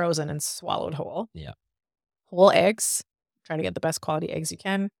if it's frozen and swallowed whole. Yeah. Whole eggs. Try to get the best quality eggs you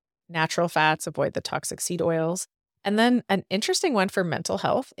can. Natural fats. Avoid the toxic seed oils. And then an interesting one for mental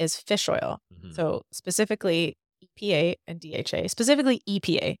health is fish oil. So specifically EPA and DHA, specifically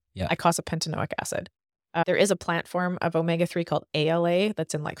EPA, eicosapentaenoic acid. There is a plant form of omega-3 called ALA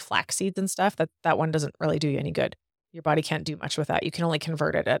that's in like flax seeds and stuff. That one doesn't really do you any good. Your body can't do much with that. You can only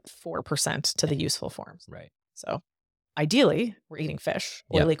convert it at 4% to the useful forms. Right. So ideally, we're eating fish,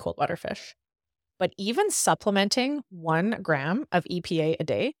 oily cold water fish. But even supplementing 1 gram of EPA a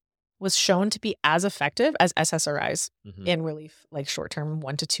day was shown to be as effective as SSRIs in relief, like short-term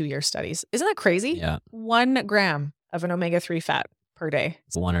 1 to 2 year studies. Isn't that crazy? Yeah. 1 gram of an omega-3 fat per day.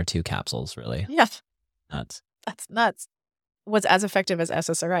 It's 1 or 2 capsules, really. Yeah. Nuts. That's nuts. Was as effective as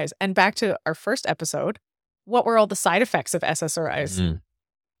SSRIs. And back to our first episode, what were all the side effects of SSRIs?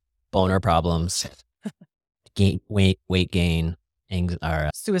 Boner problems, weight gain,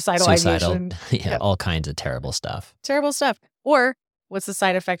 suicidal ideation. Yeah, all kinds of terrible stuff. Terrible stuff. Or what's the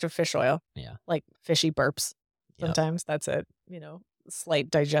side effect of fish oil? Yeah. Like fishy burps. Sometimes that's a, slight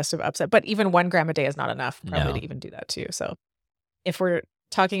digestive upset. But even 1 gram a day is not enough probably to even do that too. So if we're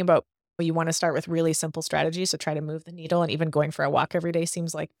talking about, you want to start with really simple strategies to try to move the needle, and even going for a walk every day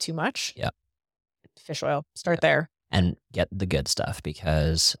seems like too much. Yeah. Fish oil. Start there. And get the good stuff,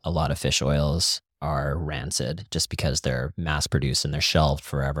 because a lot of fish oils are rancid just because they're mass produced and they're shelved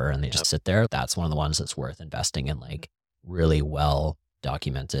forever and they just sit there. That's one of the ones that's worth investing in, like really well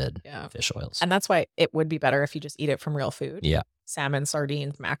documented fish oils. And that's why it would be better if you just eat it from real food. Yeah. Salmon,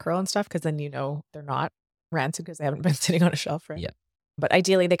 sardines, mackerel and stuff, because then they're not rancid because they haven't been sitting on a shelf, right? Yeah. But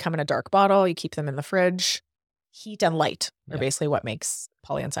ideally they come in a dark bottle. You keep them in the fridge. Heat and light are basically what makes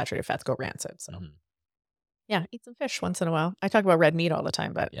polyunsaturated fats go rancid. So yeah, eat some fish once in a while. I talk about red meat all the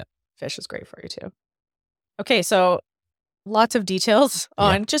time, but fish is great for you too. Okay, so lots of details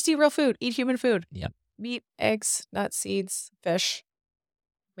on just eat real food, eat human food. Yeah. Meat, eggs, nuts, seeds, fish.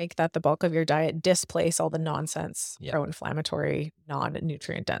 Make that the bulk of your diet. Displace all the nonsense, pro-inflammatory,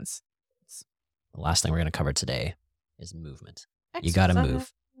 non-nutrient dense. The last thing we're going to cover today is movement. You got to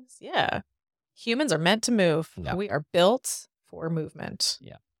move. Yeah. Humans are meant to move. Yeah. We are built for movement.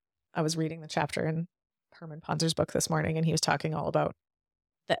 Yeah. I was reading the chapter in Herman Ponzer's book this morning, and he was talking all about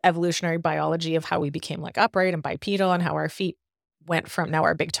the evolutionary biology of how we became like upright and bipedal, and how our feet went from, now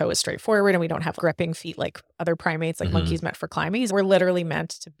our big toe is straight forward and we don't have gripping feet like other primates, like monkeys meant for climbing. We're literally meant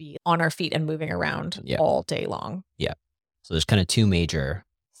to be on our feet and moving around all day long. Yeah. So there's kind of 2 major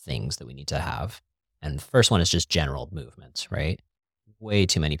things that we need to have. And the first one is just general movement, right? Way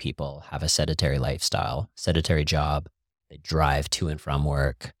too many people have a sedentary lifestyle, sedentary job. They drive to and from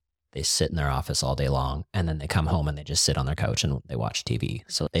work. They sit in their office all day long, and then they come home and they just sit on their couch and they watch TV.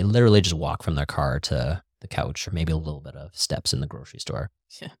 So they literally just walk from their car to the couch, or maybe a little bit of steps in the grocery store.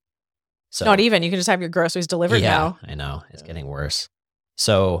 Yeah. So not even. You can just have your groceries delivered now. I know. It's getting worse.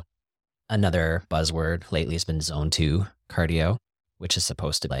 So another buzzword lately has been zone 2 cardio, which is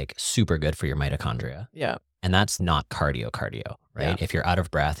supposed to like super good for your mitochondria. Yeah. And that's not cardio, right? Yeah. If you're out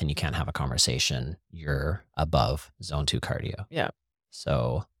of breath and you can't have a conversation, you're above zone 2 cardio. Yeah.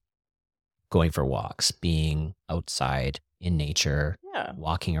 So going for walks, being outside in nature,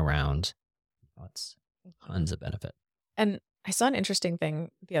 walking around, it's tons of benefit. And I saw an interesting thing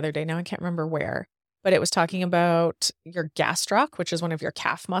the other day. Now I can't remember where, but it was talking about your gastroc, which is one of your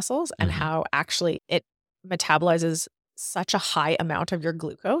calf muscles, and how actually it metabolizes such a high amount of your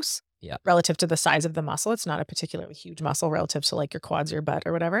glucose relative to the size of the muscle. It's not a particularly huge muscle relative to like your quads or your butt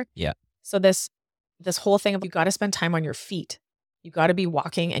or whatever. Yeah. So this whole thing of you got to spend time on your feet. You got to be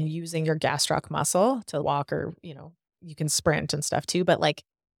walking and using your gastroc muscle to walk, or, you can sprint and stuff too. But like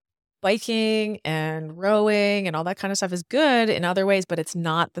biking and rowing and all that kind of stuff is good in other ways, but it's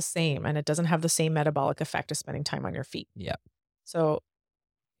not the same. And it doesn't have the same metabolic effect as spending time on your feet. Yeah. So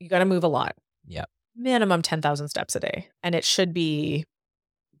you got to move a lot. Yeah. Minimum 10,000 steps a day. And it should be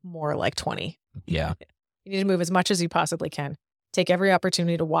more like 20. Yeah. You need to move as much as you possibly can. Take every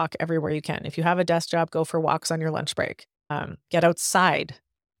opportunity to walk everywhere you can. If you have a desk job, go for walks on your lunch break. Get outside.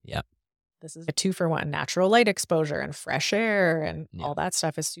 Yeah. This is a 2-for-1. Natural light exposure and fresh air and all that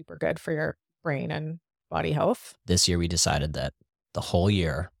stuff is super good for your brain and body health. This year we decided that the whole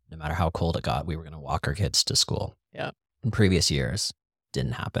year, no matter how cold it got, we were going to walk our kids to school. Yeah. In previous years,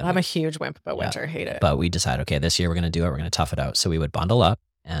 didn't happen. I'm a huge wimp about winter. Hate it. But we decided, okay, this year we're going to do it. We're going to tough it out. So we would bundle up,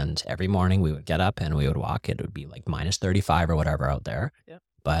 and every morning we would get up and we would walk. It would be like minus 35 or whatever out there. Yeah.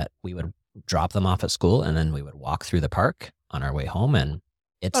 But we would drop them off at school, and then we would walk through the park on our way home, and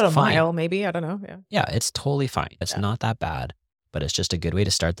it's about a fine. mile, maybe. I don't know. Yeah. Yeah, it's totally fine. It's not that bad, but it's just a good way to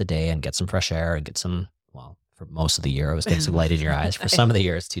start the day and get some fresh air and get some, well, for most of the year, I was getting some light in your eyes. For some of the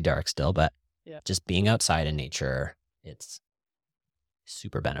year, it's too dark still, but just being outside in nature, it's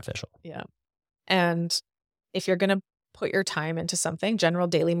super beneficial. Yeah. And if you're going to put your time into something, general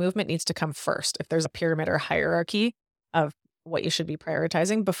daily movement needs to come first. If there's a pyramid or hierarchy of what you should be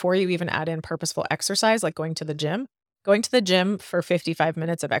prioritizing before you even add in purposeful exercise, like going to the gym. Going to the gym for 55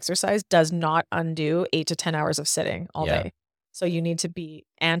 minutes of exercise does not undo 8 to 10 hours of sitting all day. So you need to be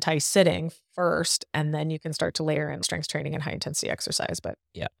anti-sitting first, and then you can start to layer in strength training and high intensity exercise. But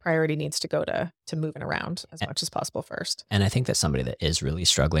priority needs to go to moving around as much as possible first. And I think that somebody that is really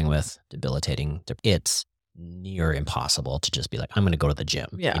struggling with debilitating, it's near impossible to just be like, I'm going to go to the gym.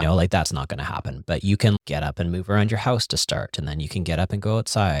 Like that's not going to happen. But you can get up and move around your house to start, and then you can get up and go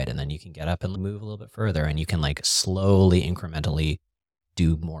outside, and then you can get up and move a little bit further, and you can like slowly, incrementally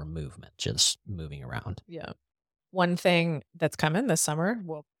do more movement, just moving around. Yeah. One thing that's coming this summer,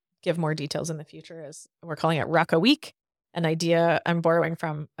 we'll give more details in the future, is we're calling it Ruck a Week. An idea I'm borrowing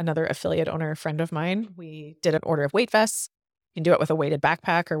from another affiliate owner friend of mine. We did an order of weight vests. You can do it with a weighted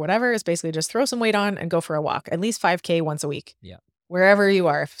backpack or whatever. It's basically just throw some weight on and go for a walk, at least 5K once a week. Yeah. Wherever you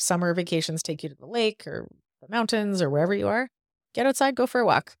are, if summer vacations take you to the lake or the mountains or wherever you are, get outside, go for a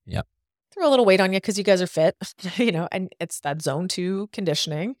walk. Yep. Throw a little weight on you because you guys are fit, and it's that zone 2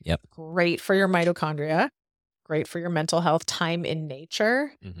 conditioning. Yep. Great for your mitochondria. Great for your mental health. Time in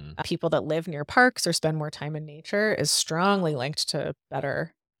nature. People that live near parks or spend more time in nature is strongly linked to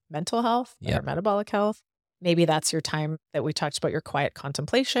better mental health, better metabolic health. Maybe that's your time that we talked about, your quiet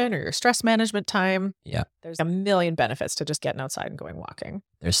contemplation or your stress management time. Yeah. There's a million benefits to just getting outside and going walking.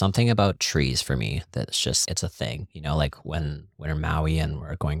 There's something about trees for me that's just, it's a thing, like when we're in Maui and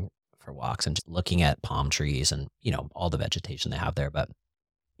we're going for walks and just looking at palm trees and, all the vegetation they have there. But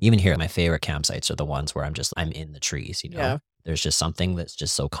even here, my favorite campsites are the ones where I'm in the trees, Yeah. There's just something that's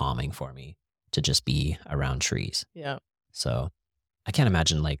just so calming for me to just be around trees. Yeah. So I can't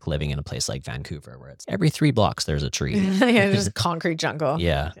imagine like living in a place like Vancouver where it's every 3 blocks there's a tree. Yeah, just concrete jungle.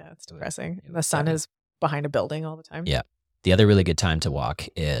 Yeah. Yeah, it's depressing. The sun is behind a building all the time. Yeah. The other really good time to walk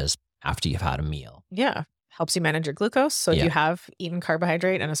is after you've had a meal. Yeah. Helps you manage your glucose. So if you have eaten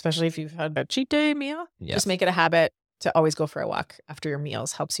carbohydrate, and especially if you've had a cheat day meal, just make it a habit to always go for a walk after your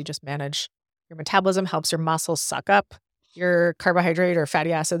meals. Helps you just manage your metabolism, helps your muscles suck up your carbohydrate or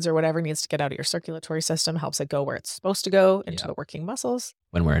fatty acids or whatever needs to get out of your circulatory system, helps it go where it's supposed to go, into the working muscles.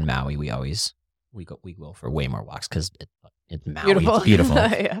 When we're in Maui, we go for way more walks because it's Maui. It's beautiful.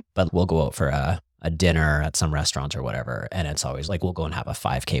 But we'll go out for a dinner at some restaurant or whatever, and it's always like we'll go and have a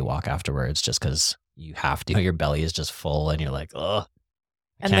 5K walk afterwards just because you have to. Your belly is just full and you're like, oh,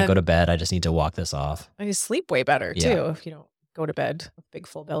 I can't go to bed. I just need to walk this off. And you sleep way better too if you don't go to bed with big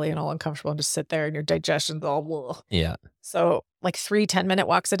full belly and all uncomfortable and just sit there and your digestion's all ugh. Yeah. So like 3 10-minute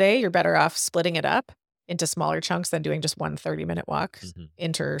walks a day, you're better off splitting it up into smaller chunks than doing just one 30-minute walk.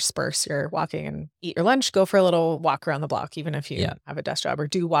 Intersperse your walking and eat your lunch, go for a little walk around the block, even if you have a desk job, or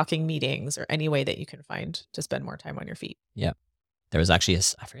do walking meetings or any way that you can find to spend more time on your feet. Yeah. There was actually,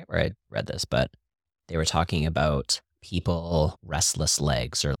 I forget where I read this, but they were talking about people, restless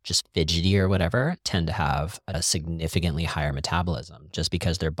legs or just fidgety or whatever, tend to have a significantly higher metabolism just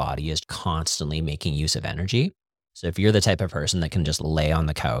because their body is constantly making use of energy. So if you're the type of person that can just lay on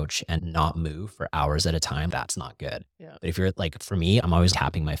the couch and not move for hours at a time, that's not good. Yeah. But if you're like, for me, I'm always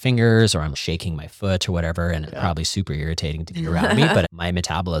tapping my fingers or I'm shaking my foot or whatever, and it's probably super irritating to be around me, but my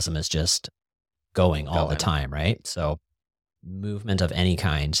metabolism is just going all the time, right? So movement of any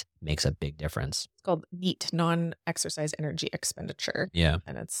kind makes a big difference. It's called NEAT, non-exercise energy expenditure. Yeah.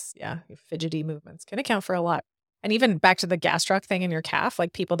 And it's, fidgety movements can account for a lot. And even back to the gastroc thing in your calf,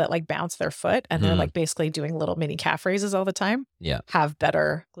 like people that like bounce their foot and they're like basically doing little mini calf raises all the time, have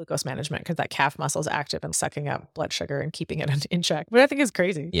better glucose management because that calf muscle is active and sucking up blood sugar and keeping it in check. But I think it's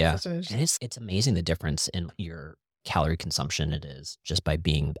crazy. Yeah. And it's amazing the difference in your calorie consumption it is just by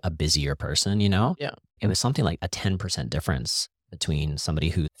being a busier person, you know? Yeah. It was something like a 10% difference between somebody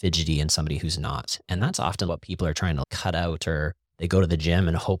who's fidgety and somebody who's not. And that's often what people are trying to cut out, or they go to the gym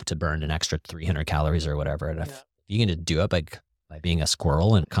and hope to burn an extra 300 calories or whatever. And if you can just do it by being a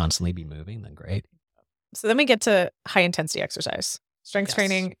squirrel and constantly be moving, then great. So then we get to high intensity exercise, strength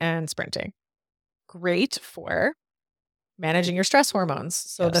training and sprinting. Great for managing your stress hormones.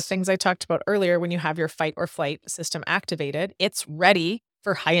 So the things I talked about earlier, when you have your fight or flight system activated, it's ready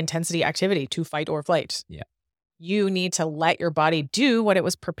for high intensity activity to fight or flight. Yeah. You need to let your body do what it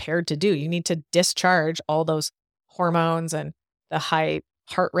was prepared to do. You need to discharge all those hormones and the high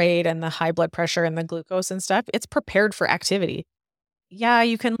heart rate and the high blood pressure and the glucose and stuff. It's prepared for activity. Yeah,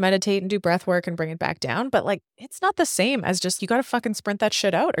 you can meditate and do breath work and bring it back down, but like, it's not the same as just, you got to fucking sprint that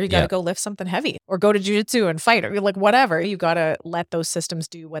shit out, or you got to go lift something heavy or go to jujitsu and fight, or like whatever. You got to let those systems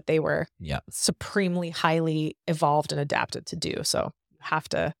do what they were supremely highly evolved and adapted to do. So you have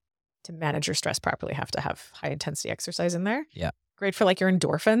to manage your stress properly, have to have high intensity exercise in there. Yeah. Great for like your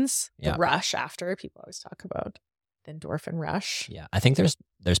endorphins, the rush after. People always talk about the endorphin rush. Yeah. I think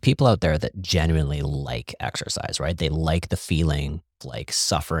there's people out there that genuinely like exercise, right? They like the feeling, like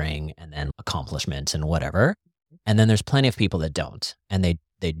suffering and then accomplishment and whatever. And then there's plenty of people that don't, and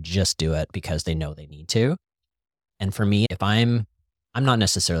they just do it because they know they need to. And for me, if I'm not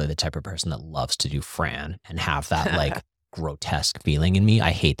necessarily the type of person that loves to do Fran and have that like grotesque feeling in me.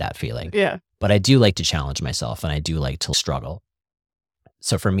 I hate that feeling. Yeah. But I do like to challenge myself and I do like to struggle.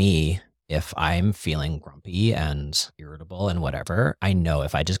 So for me, if I'm feeling grumpy and irritable and whatever, I know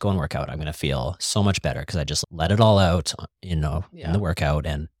if I just go and work out, I'm going to feel so much better because I just let it all out, in the workout,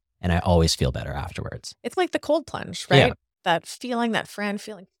 and I always feel better afterwards. It's like the cold plunge, right? Yeah. That feeling, that Fran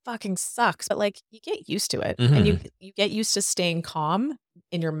feeling fucking sucks, but like you get used to it and you get used to staying calm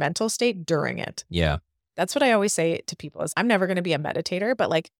in your mental state during it. Yeah. That's what I always say to people is I'm never going to be a meditator, but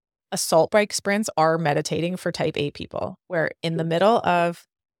like assault bike sprints are meditating for type A people, where in the middle of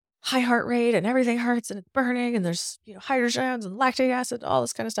high heart rate and everything hurts and it's burning and there's, hydrogens and lactic acid, all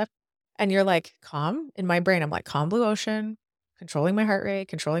this kind of stuff. And you're like, calm. In my brain, I'm like, calm blue ocean, controlling my heart rate,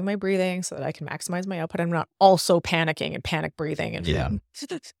 controlling my breathing so that I can maximize my output. I'm not also panicking and panic breathing and and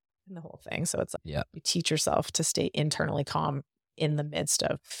the whole thing. So it's like you teach yourself to stay internally calm in the midst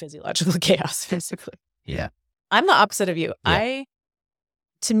of physiological chaos, basically. Yeah. I'm the opposite of you.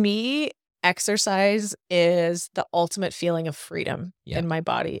 To me, exercise is the ultimate feeling of freedom in my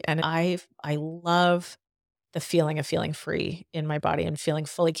body. And I love the feeling of feeling free in my body and feeling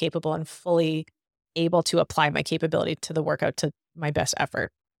fully capable and fully able to apply my capability to the workout to my best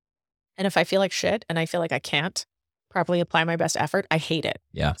effort. And if I feel like shit and I feel like I can't properly apply my best effort, I hate it.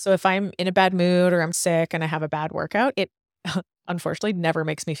 Yeah. So if I'm in a bad mood or I'm sick and I have a bad workout, it unfortunately never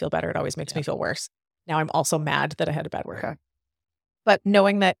makes me feel better. It always makes me feel worse. Now I'm also mad that I had a bad workout. But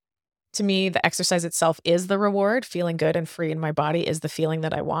knowing that, to me, the exercise itself is the reward. Feeling good and free in my body is the feeling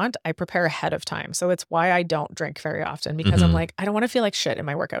that I want. I prepare ahead of time. So it's why I don't drink very often, because I'm like, I don't want to feel like shit in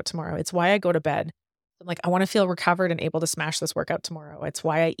my workout tomorrow. It's why I go to bed. I'm like, I want to feel recovered and able to smash this workout tomorrow. It's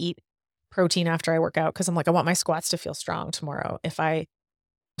why I eat protein after I work out, because I'm like, I want my squats to feel strong tomorrow. If I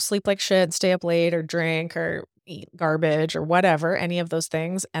sleep like shit, stay up late or drink or eat garbage or whatever, any of those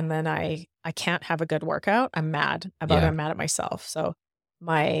things, and then I can't have a good workout, I'm mad about it. I'm mad at myself. So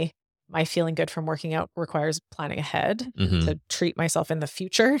my feeling good from working out requires planning ahead to treat myself in the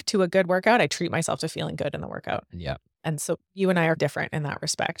future to a good workout. I treat myself to feeling good in the workout. Yeah. And so you and I are different in that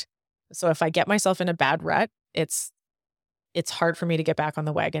respect. So if I get myself in a bad rut, it's hard for me to get back on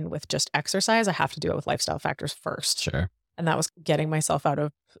the wagon with just exercise. I have to do it with lifestyle factors first. Sure. And that was getting myself out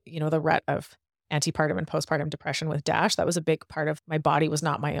of, the rut of antepartum and postpartum depression with DASH. That was a big part of my body was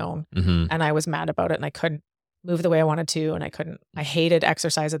not my own. And I was mad about it and I couldn't move the way I wanted to. And I hated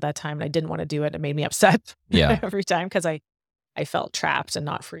exercise at that time and I didn't want to do it. It made me upset every time because I I felt trapped and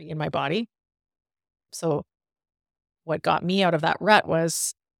not free in my body. So what got me out of that rut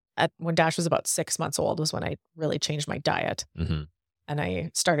was when Dash was about 6 months old was when I really changed my diet. Mm-hmm. And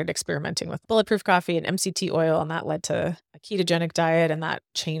I started experimenting with bulletproof coffee and MCT oil, and that led to a ketogenic diet, and that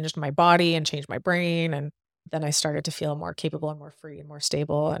changed my body and changed my brain. And then I started to feel more capable and more free and more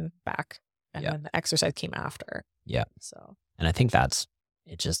stable and back. And then the exercise came after. Yeah. So, and I think that's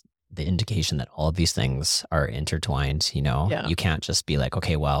it, just the indication that all of these things are intertwined. You can't just be like,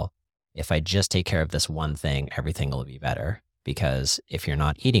 okay, well, if I just take care of this one thing, everything will be better. Because if you're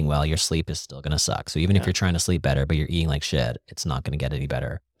not eating well, your sleep is still going to suck. So even if you're trying to sleep better, but you're eating like shit, it's not going to get any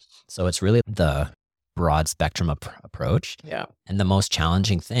better. So it's really the broad spectrum approach. Yeah. And the most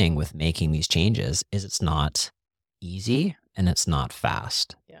challenging thing with making these changes is it's not easy and it's not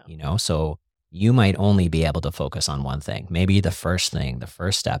fast. Yeah. So you might only be able to focus on one thing. Maybe the first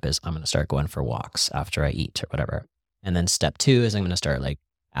step is I'm going to start going for walks after I eat or whatever. And then step 2 is I'm going to start like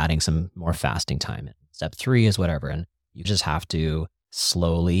adding some more fasting time. And step 3 is whatever. And you just have to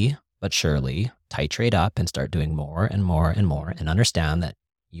slowly but surely titrate up and start doing more and more and more, and understand that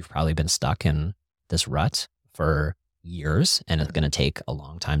you've probably been stuck in this rut for years and it's going to take a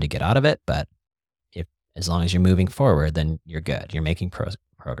long time to get out of it. But as long as you're moving forward, then you're good. You're making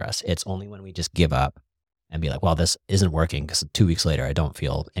progress. It's only when we just give up and be like, well, this isn't working because 2 weeks later, I don't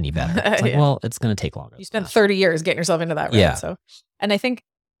feel any better. It's like, well, it's going to take longer. You spent 30 years getting yourself into that, right? Yeah. So, and I think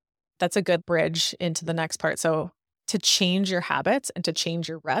that's a good bridge into the next part. So to change your habits and to change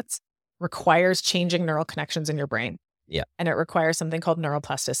your ruts requires changing neural connections in your brain. Yeah. And it requires something called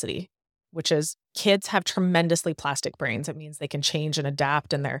neuroplasticity, which is kids have tremendously plastic brains. It means they can change and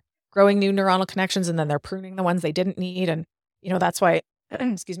adapt, and they're growing new neuronal connections, and then they're pruning the ones they didn't need. And, that's why,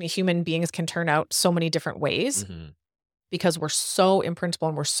 human beings can turn out so many different ways because we're so imprintable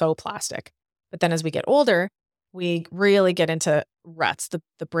and we're so plastic. But then as we get older, we really get into ruts.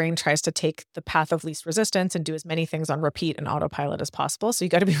 The brain tries to take the path of least resistance and do as many things on repeat and autopilot as possible. So you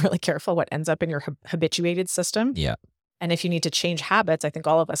got to be really careful what ends up in your habituated system. Yeah. And if you need to change habits, I think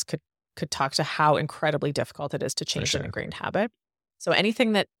all of us could talk to how incredibly difficult it is to change an ingrained habit. So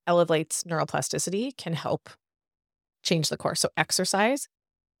anything that elevates neuroplasticity can help change the course. So exercise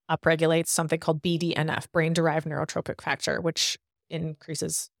upregulates something called BDNF, brain-derived neurotrophic factor, which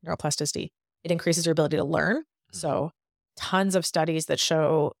increases neuroplasticity. It increases your ability to learn. So tons of studies that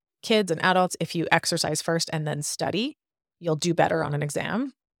show kids and adults, if you exercise first and then study, you'll do better on an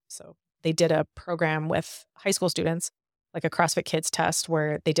exam. So they did a program with high school students, like a CrossFit Kids test,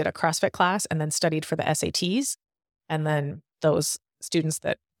 where they did a CrossFit class and then studied for the SATs. And then those students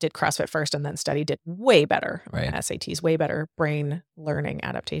that did CrossFit first and then studied did way better on SATs, way better brain learning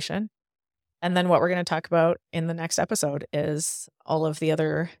adaptation. And then what we're going to talk about in the next episode is all of the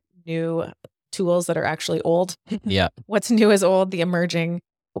other new tools that are actually old. Yeah. What's new is old, the emerging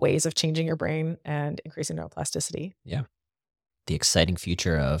ways of changing your brain and increasing neuroplasticity. Yeah. The exciting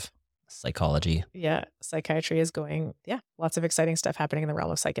future of psychology. Yeah. Psychiatry is going, lots of exciting stuff happening in the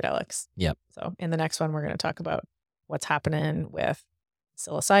realm of psychedelics. Yep. So in the next one, we're going to talk about what's happening with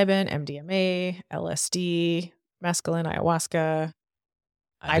psilocybin, MDMA, LSD, mescaline, ayahuasca,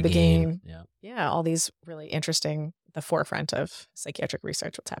 ibogaine. Yeah. All these really interesting, the forefront of psychiatric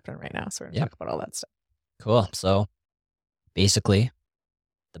research, what's happening right now. So we're going to talk about all that stuff. Cool. So basically,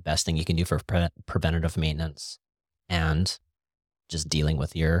 the best thing you can do for preventative maintenance and just dealing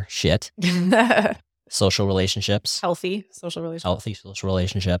with your shit, social relationships, healthy social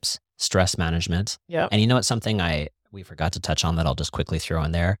relationships, stress management. Yeah. And it's something we forgot to touch on that I'll just quickly throw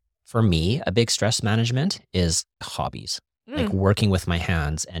in there. For me, a big stress management is hobbies, like working with my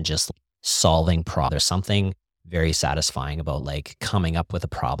hands and just solving problems. There's something very satisfying about like coming up with a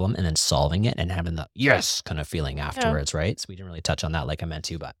problem and then solving it and having the yes kind of feeling afterwards, right? So we didn't really touch on that like I meant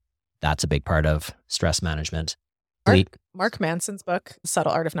to, but that's a big part of stress management. Mark Manson's book,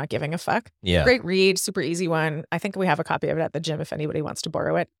 Subtle Art of Not Giving a Fuck. Yeah. Great read, super easy one. I think we have a copy of it at the gym if anybody wants to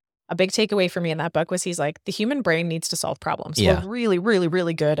borrow it. A big takeaway for me in that book was he's like, the human brain needs to solve problems. Yeah. We're really, really,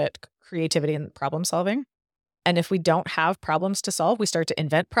 really good at creativity and problem solving. And if we don't have problems to solve, we start to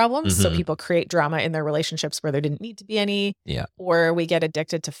invent problems. So people create drama in their relationships where there didn't need to be any. Yeah. Or we get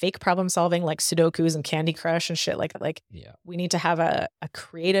addicted to fake problem solving like Sudokus and Candy Crush and shit like that. Like we need to have a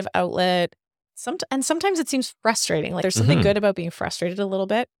creative outlet. And sometimes it seems frustrating. Like there's something good about being frustrated a little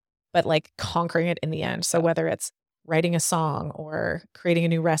bit, but like conquering it in the end. So whether it's writing a song or creating a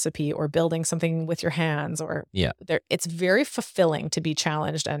new recipe or building something with your hands or it's very fulfilling to be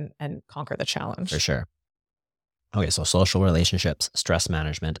challenged and conquer the challenge. For sure. Okay, so social relationships, stress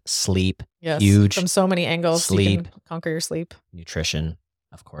management, sleep, yes, huge. From so many angles, sleep, you can conquer your sleep. Nutrition,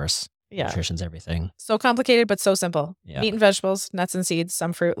 of course. Yeah. Nutrition's everything. So complicated, but so simple. Yeah. Meat and vegetables, nuts and seeds,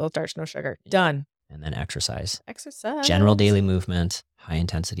 some fruit, low starch, no sugar. Done. And then exercise. Exercise. General daily movement, high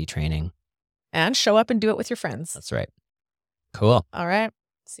intensity training. And show up and do it with your friends. That's right. Cool. All right.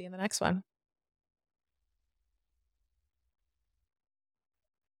 See you in the next one.